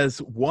 He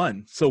says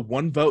 1. So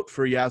 1 vote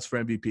for Yaz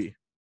for MVP.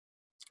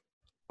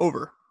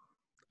 Over.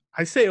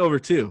 I say over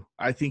 2.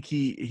 I think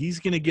he's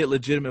going to get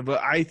legitimate vote.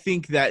 I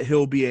think that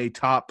he'll be a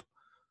top,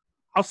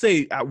 I'll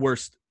say at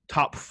worst,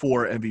 top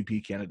 4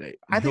 MVP candidate.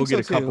 I think he'll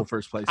get so a couple too.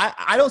 first place.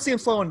 I don't see him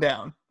slowing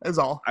down. That's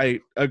all.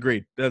 I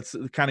agreed. That's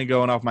kind of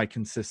going off my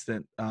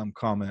consistent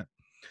comment.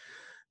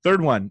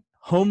 Third one,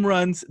 home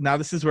runs. Now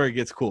this is where it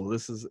gets cool.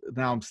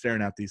 Now I'm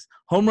staring at these.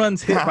 Home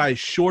runs hit by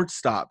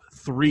shortstop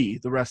 3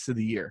 the rest of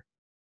the year.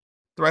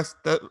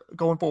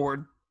 Going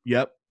forward.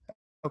 Yep.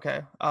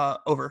 Okay.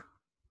 Over.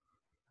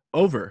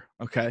 Over.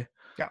 Okay.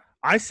 Yeah.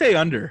 I say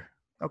under.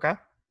 Okay.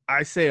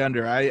 I say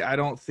under. I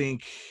don't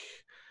think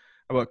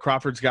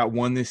Crawford's got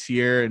 1 this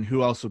year, and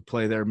who else would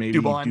play there? Maybe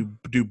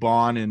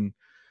Dubon and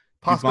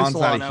possibly Dubon's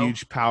Solano. not a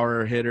huge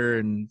power hitter,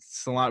 and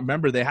Solano.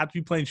 Remember, they have to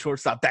be playing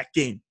shortstop that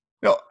game.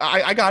 No,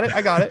 I got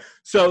it.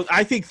 So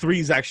I think 3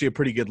 is actually a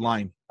pretty good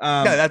line.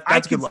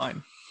 That's a good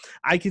line.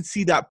 I could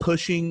see that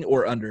pushing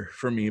or under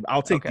for me.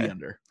 I'll take the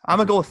under. I'm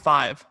gonna go with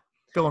 5.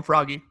 Feeling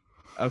froggy.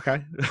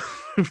 Okay,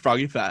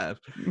 Froggy 5.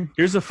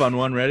 Here's a fun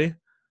one. Ready?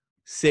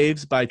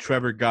 Saves by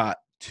Trevor Gott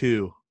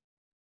 2.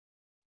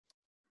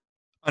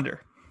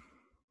 Under.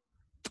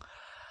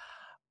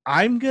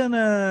 I'm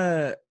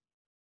gonna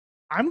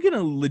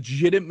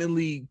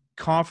legitimately,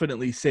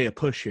 confidently say a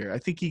push here. I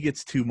think he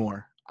gets 2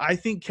 more. I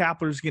think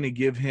Kapler's going to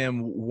give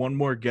him 1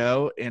 more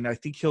go, and I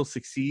think he'll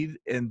succeed,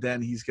 and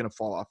then he's going to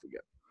fall off again.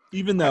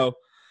 Even though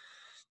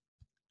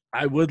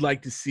I would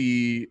like to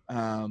see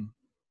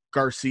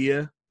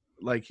Garcia,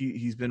 like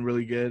he's been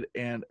really good.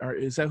 And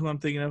is that who I'm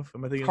thinking of?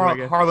 Am I thinking of the right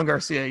guy? Harlan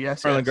Garcia,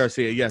 yes. Harlan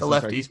Garcia, yes. The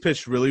lefty. He's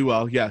pitched really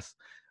well, yes.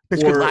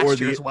 Pitched good last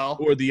year as well.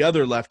 Or the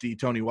other lefty,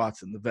 Tony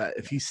Watson, the vet,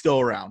 if he's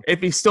still around.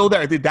 If he's still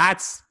there, dude,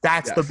 that's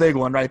the big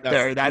one right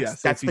there.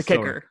 That's the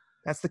kicker.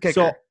 That's the kicker.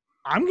 So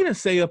I'm going to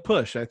say a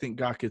push. I think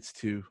Gott gets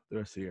 2 the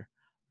rest of the year.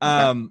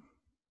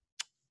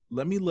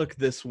 Let me look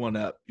this one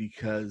up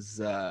because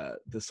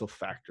this will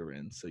factor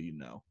in so you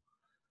know.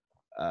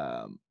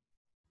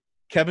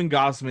 Kevin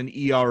Gausman,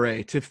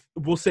 ERA,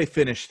 we'll say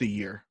finish the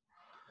year.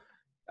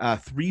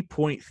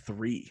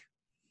 3.3.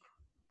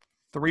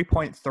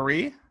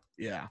 3.3?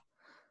 Yeah.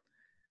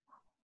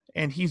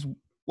 And he's,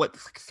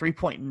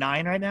 3.9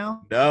 right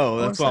now? No,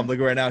 that's what I'm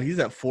looking right now. He's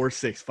at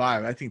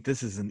 4.65. I think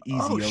this is an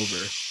easy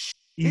over.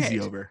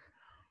 Easy over.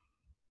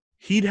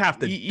 He'd have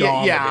to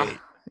dominate.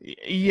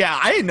 Yeah,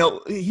 I didn't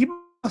know. He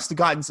must have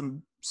gotten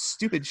some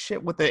stupid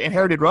shit with the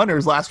inherited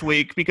runners last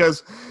week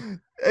because,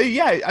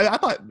 I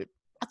thought it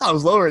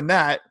was lower than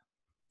that.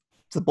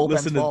 It's the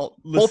bullpen's fault.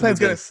 Bullpen's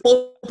gonna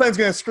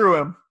screw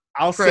him.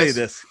 I'll say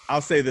this,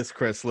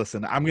 Chris.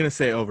 Listen, I'm gonna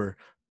say over.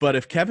 But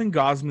if Kevin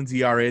Gausman's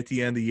ERA at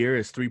the end of the year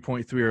is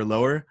 3.3 or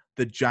lower,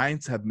 the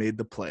Giants have made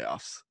the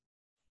playoffs.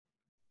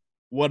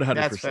 100%.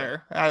 That's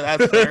fair.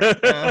 That's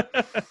fair.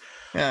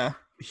 Yeah.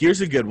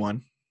 Here's a good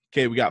one.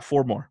 Okay, we got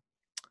 4 more.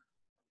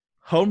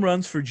 Home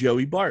runs for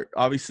Joey Bart.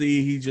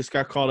 Obviously, he just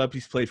got called up.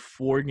 He's played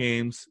 4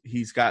 games.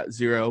 He's got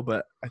 0,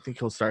 but I think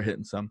he'll start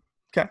hitting some.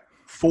 Okay.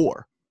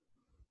 4.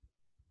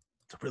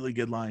 It's a really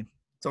good line.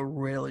 It's a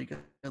really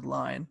good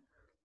line.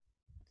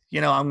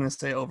 I'm going to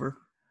say over.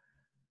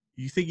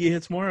 You think he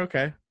hits more?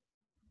 Okay.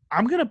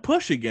 I'm going to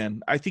push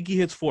again. I think he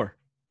hits 4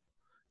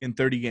 in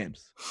 30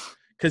 games.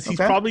 Because he's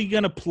probably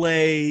going to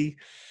play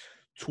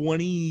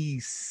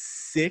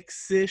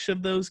 26-ish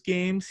of those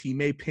games. He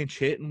may pinch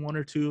hit in 1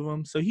 or 2 of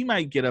them. So he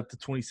might get up to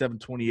 27,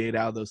 28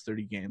 out of those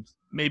 30 games.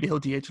 Maybe he'll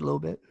DH a little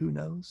bit. Who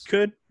knows?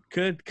 Could.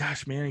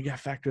 Gosh, man, you got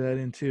to factor that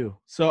in too.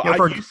 So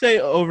you say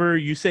over,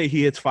 you say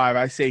he hits 5.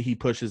 I say he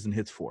pushes and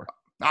hits 4.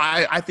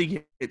 I think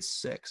he hits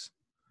 6.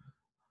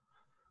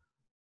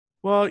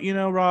 Well,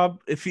 Rob,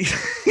 if he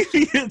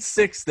hits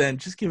 6, then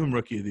just give him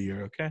Rookie of the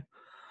Year, okay?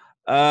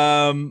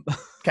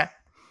 Okay.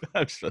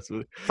 I'm just messing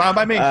with you. Fine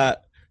by me.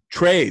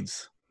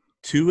 Trades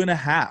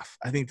 2.5.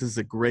 I think this is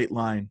a great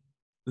line.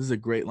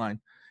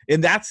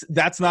 And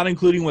that's not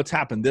including what's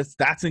happened.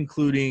 That's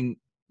including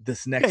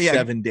this next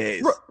 7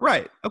 days.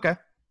 Right. Okay.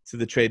 To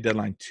the trade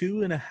deadline.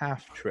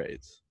 2.5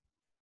 trades.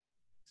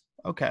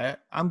 Okay.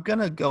 I'm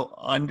gonna go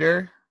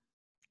under.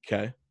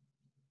 Okay.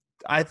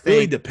 I think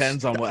really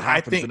depends on what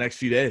happens the next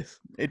few days.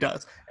 It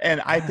does.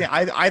 And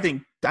I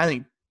think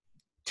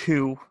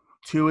 2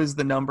 is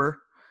the number.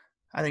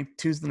 I think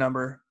 2 is the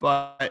number,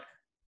 but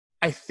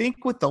I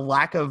think with the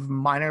lack of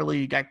minor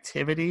league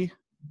activity,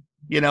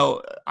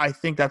 I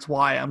think that's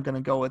why I'm going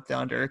to go with the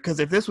under. Because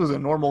if this was a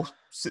normal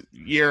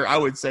year, I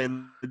would say,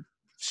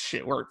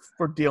 shit, we're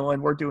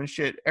doing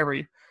shit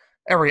every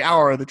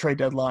hour of the trade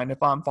deadline.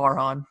 If I'm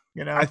Farhan,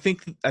 I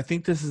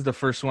think this is the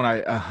first one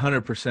I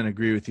 100%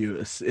 agree with you.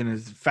 And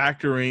is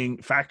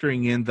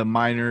factoring in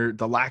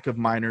the lack of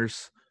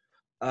minors.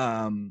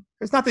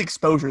 It's not the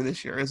exposure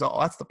this year is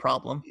all. That's the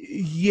problem.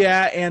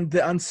 Yeah, and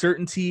the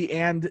uncertainty,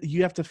 and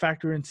you have to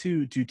factor in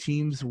too, do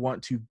teams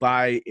want to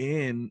buy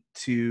in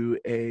to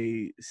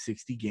a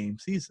 60-game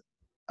season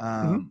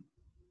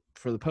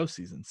for the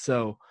postseason?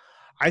 So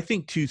I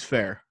think 2's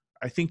fair.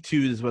 I think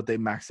 2 is what they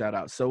max that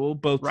out. So we'll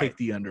both take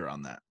the under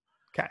on that.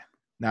 Okay.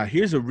 Now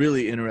here's a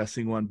really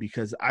interesting one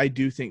because I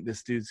do think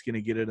this dude's going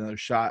to get another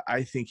shot.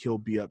 I think he'll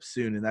be up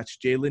soon, and that's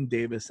Jaylin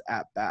Davis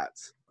at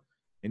bats.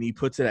 And he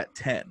puts it at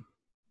 10.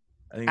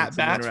 I think at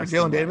bats for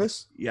Jaylin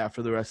Davis? Yeah,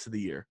 for the rest of the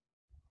year.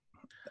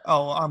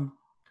 Oh,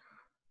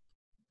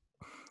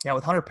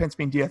 with Hunter Pence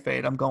being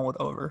DFA'd, I'm going with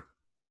over.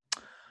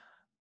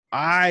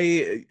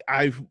 I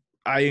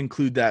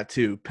include that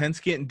too. Pence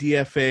getting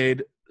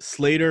DFA'd,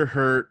 Slater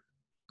hurt,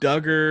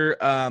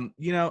 Duggar.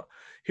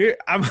 Here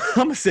I'm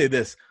gonna say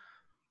this: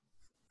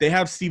 they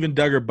have Steven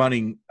Duggar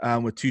bunting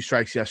with 2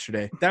 strikes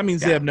yesterday. That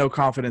means they have no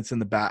confidence in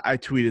the bat. I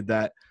tweeted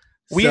that.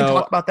 We didn't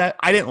talk about that.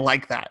 I didn't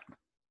like that.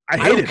 I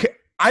hate it.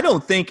 I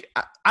don't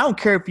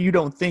care if you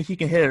don't think he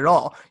can hit it at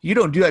all. You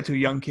don't do that to a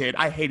young kid.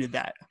 I hated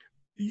that.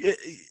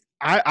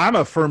 I'm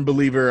a firm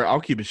believer. I'll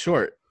keep it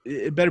short.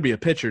 It better be a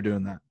pitcher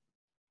doing that.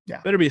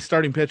 Yeah, better be a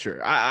starting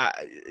pitcher.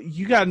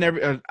 You got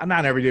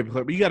not everyday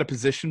player, but you got a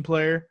position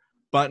player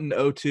bunting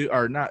 0-2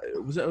 or not?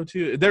 Was it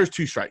 0-2? There's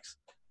 2 strikes.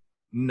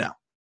 No,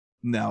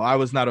 I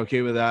was not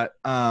okay with that.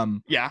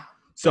 Yeah.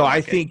 So I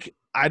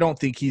don't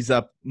think he's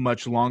up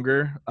much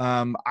longer.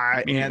 And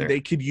they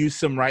could use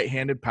some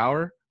right-handed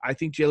power. I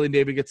think Jaylin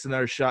Davis gets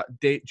another shot.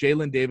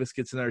 Jaylin Davis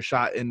gets another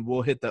shot, and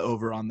we'll hit the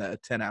over on the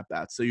 10 at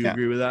bats. So you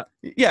agree with that?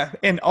 Yeah,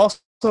 and also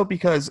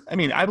because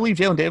I believe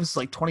Jaylin Davis is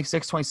like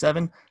 26,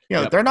 27.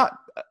 They're not.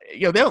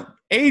 They don't.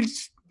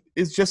 Age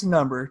is just a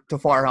number to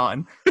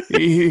Farhan.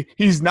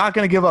 He's not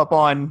going to give up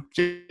on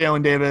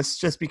Jaylin Davis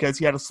just because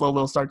he had a slow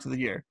little start to the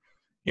year.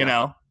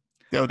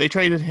 They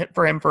traded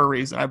for him for a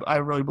reason. I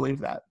really believe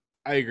that.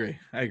 I agree.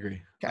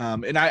 Okay.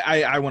 And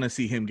I want to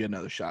see him get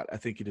another shot. I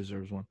think he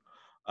deserves one.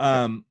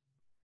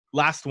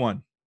 Last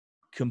one.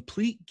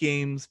 Complete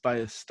games by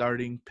a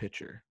starting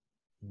pitcher.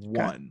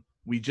 1.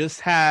 We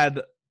just had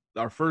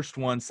our first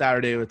one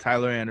Saturday with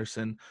Tyler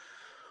Anderson.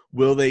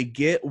 Will they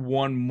get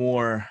one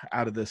more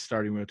out of this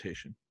starting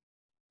rotation?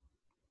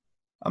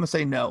 I'm going to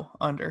say no,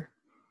 under.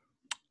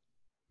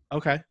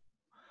 Okay.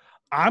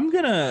 I'm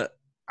gonna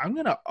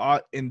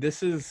and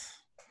this is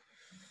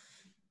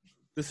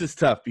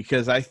tough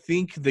because I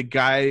think the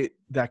guy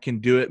that can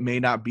do it may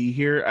not be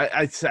here.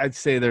 I'd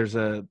say there's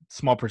a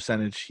small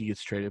percentage he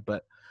gets traded,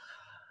 but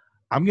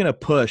I'm going to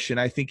push, and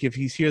I think if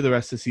he's here the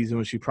rest of the season,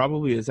 which he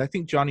probably is, I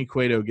think Johnny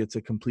Cueto gets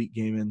a complete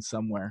game in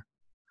somewhere,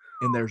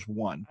 and there's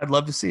 1. I'd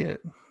love to see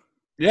it.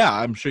 Yeah,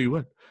 I'm sure you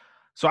would.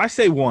 So I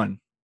say 1,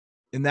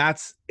 and I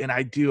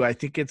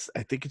think it's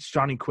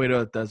Johnny Cueto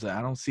that does it.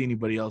 I don't see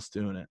anybody else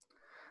doing it.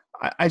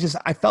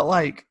 I felt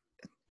like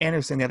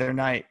Anderson the other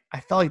night.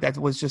 I felt like that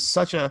was just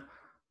such a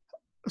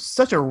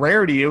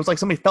rarity. It was like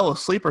somebody fell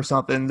asleep or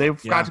something. They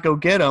forgot to go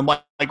get him.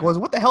 What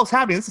the hell's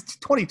happening? This is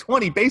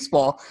 2020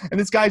 baseball, and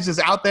this guy's just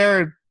out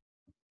there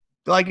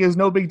like it was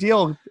no big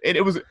deal.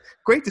 It was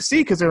great to see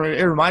because it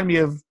reminded me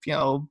of the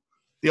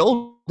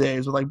old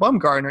days with like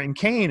Bumgarner and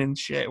Kane and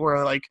shit.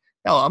 Where like,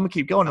 I'm gonna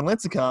keep going in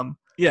Lincecum.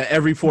 Yeah,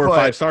 every 4 or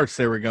 5 starts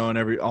they were going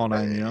all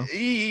 9.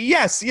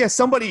 Yes.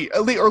 Somebody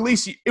at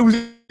least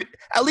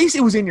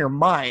it was in your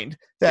mind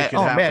that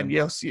happen.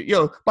 Man,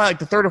 by like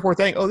the 3rd or 4th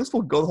thing, this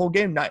will go the whole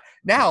game night.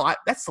 Now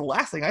that's the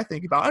last thing I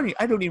think about.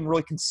 I don't even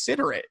really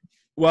consider it.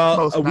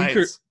 Well,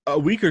 a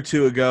week or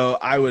 2 ago,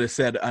 I would have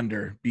said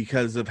under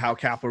because of how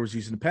Kapler was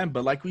using the pen.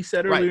 But like we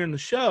said earlier in the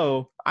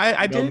show,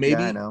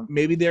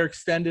 maybe they're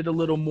extended a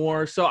little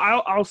more. So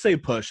I'll say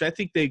push. I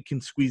think they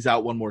can squeeze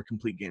out one more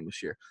complete game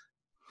this year.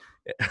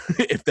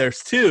 If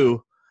there's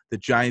 2, the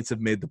Giants have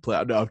made the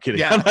playoff. No, I'm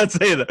kidding. Yeah. I'm not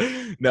saying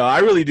that. No, I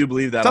really do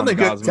believe that. Something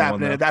good's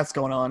happening. That's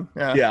going on.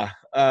 Yeah.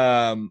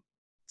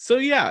 So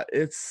yeah,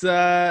 it's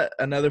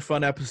another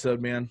fun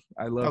episode, man.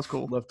 I love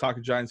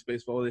talking Giants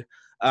baseball with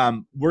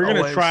you. We're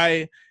gonna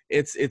try.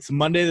 It's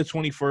Monday the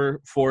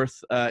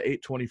 24th,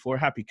 8/24.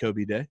 Happy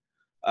Kobe Day.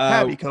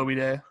 Happy Kobe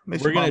Day.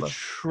 Miss We're you, gonna Mamba.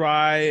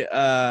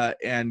 try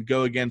and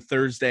go again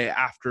Thursday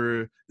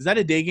after. Is that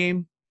a day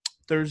game?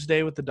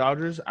 Thursday with the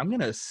Dodgers? I'm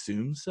gonna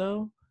assume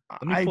so.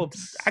 Let me pull up.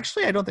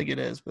 Actually, I don't think it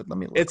is, but let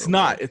me look. It's real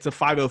not. quick. It's a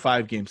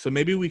 5:05 game, so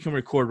maybe we can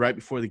record right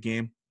before the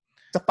game.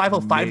 It's a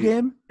 5:05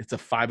 game? It's a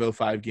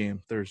 5:05 game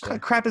What Thursday. kind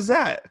of crap is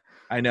that?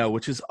 I know,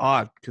 which is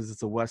odd because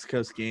it's a West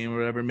Coast game or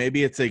whatever.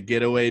 Maybe it's a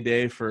getaway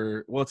day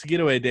for. Well, it's a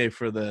getaway day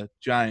for the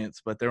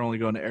Giants, but they're only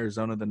going to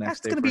Arizona the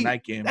next day for a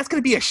night game. That's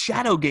gonna be a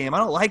shadow game. I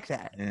don't like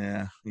that.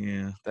 Yeah.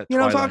 That You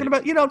know what I'm talking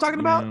about? You know what I'm talking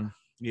about?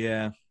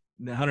 Yeah.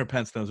 Hunter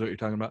Pence knows what you're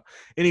talking about.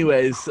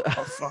 Anyways.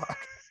 Oh fuck.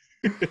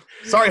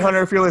 Sorry,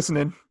 Hunter, if you're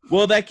listening.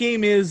 Well, that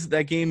game is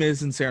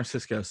in San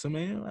Francisco, so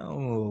maybe a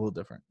little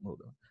different.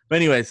 But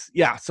anyways,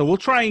 yeah. So we'll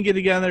try and get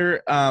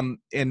together,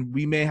 and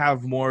we may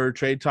have more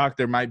trade talk.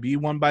 There might be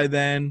one by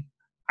then.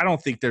 I don't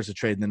think there's a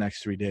trade in the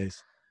next 3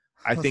 days.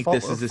 I think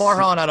this is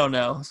far on. I don't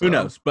know. So. Who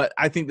knows? But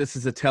I think this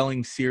is a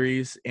telling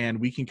series,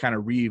 and we can kind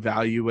of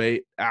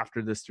reevaluate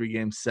after this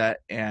 3-game set.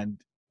 And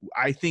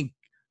I think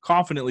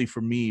confidently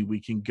for me,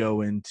 we can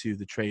go into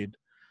the trade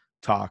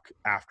talk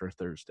after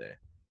Thursday.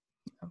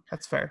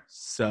 That's fair.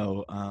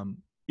 So,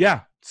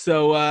 yeah.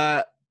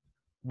 So,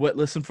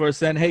 listen for us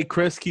then. Hey,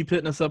 Chris, keep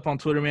hitting us up on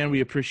Twitter, man.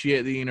 We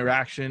appreciate the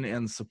interaction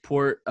and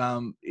support.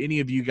 Any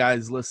of you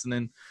guys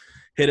listening,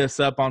 hit us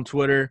up on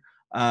Twitter.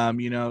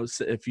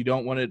 If you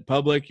don't want it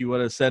public, you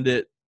want to send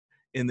it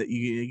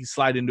you can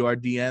slide into our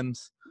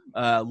DMs.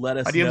 Let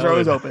us know. Our DMs are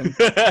always open.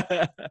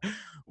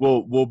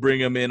 We'll bring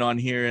them in on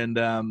here,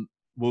 and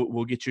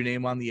we'll get your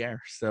name on the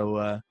air.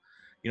 So,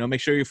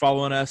 make sure you're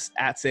following us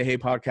at Say Hey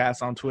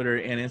Podcast on Twitter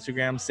and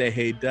Instagram. Say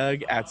Hey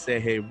Doug at Say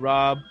Hey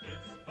Rob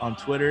on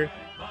Twitter.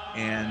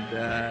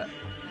 And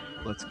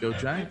let's go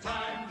Giants.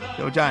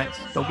 Go Giants.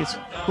 Don't get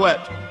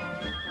swept.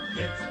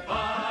 It's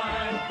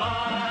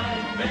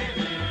bye,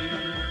 baby.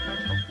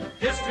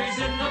 History's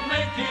in the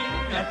making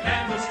at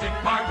Candlestick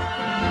Park.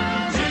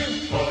 Cheer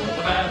for the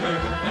batter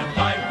and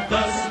light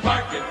the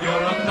spark if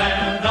you're a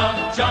fan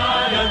of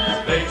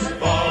Giants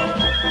baseball.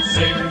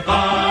 Sing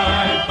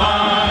bye,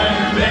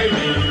 bye,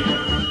 baby.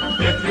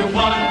 If you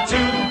want to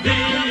be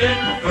in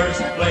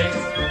first place,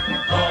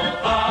 call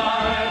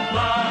bye,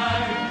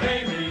 bye,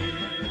 baby.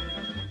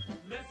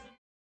 Listen.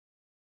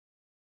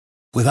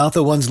 Without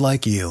the ones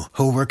like you,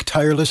 who work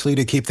tirelessly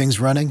to keep things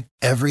running,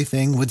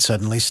 everything would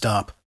suddenly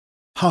stop.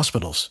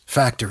 Hospitals,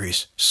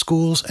 factories,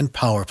 schools, and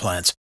power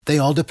plants, they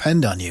all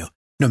depend on you.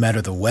 No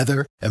matter the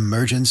weather,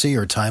 emergency,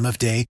 or time of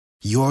day,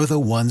 you're the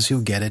ones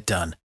who get it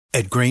done.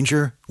 At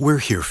Grainger, we're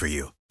here for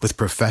you with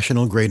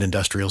professional-grade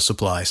industrial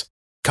supplies.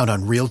 Count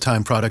on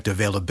real-time product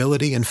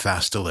availability and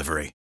fast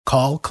delivery.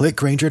 Call, click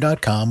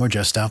Grainger.com, or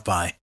just stop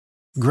by.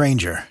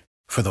 Grainger,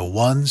 for the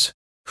ones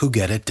who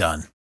get it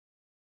done.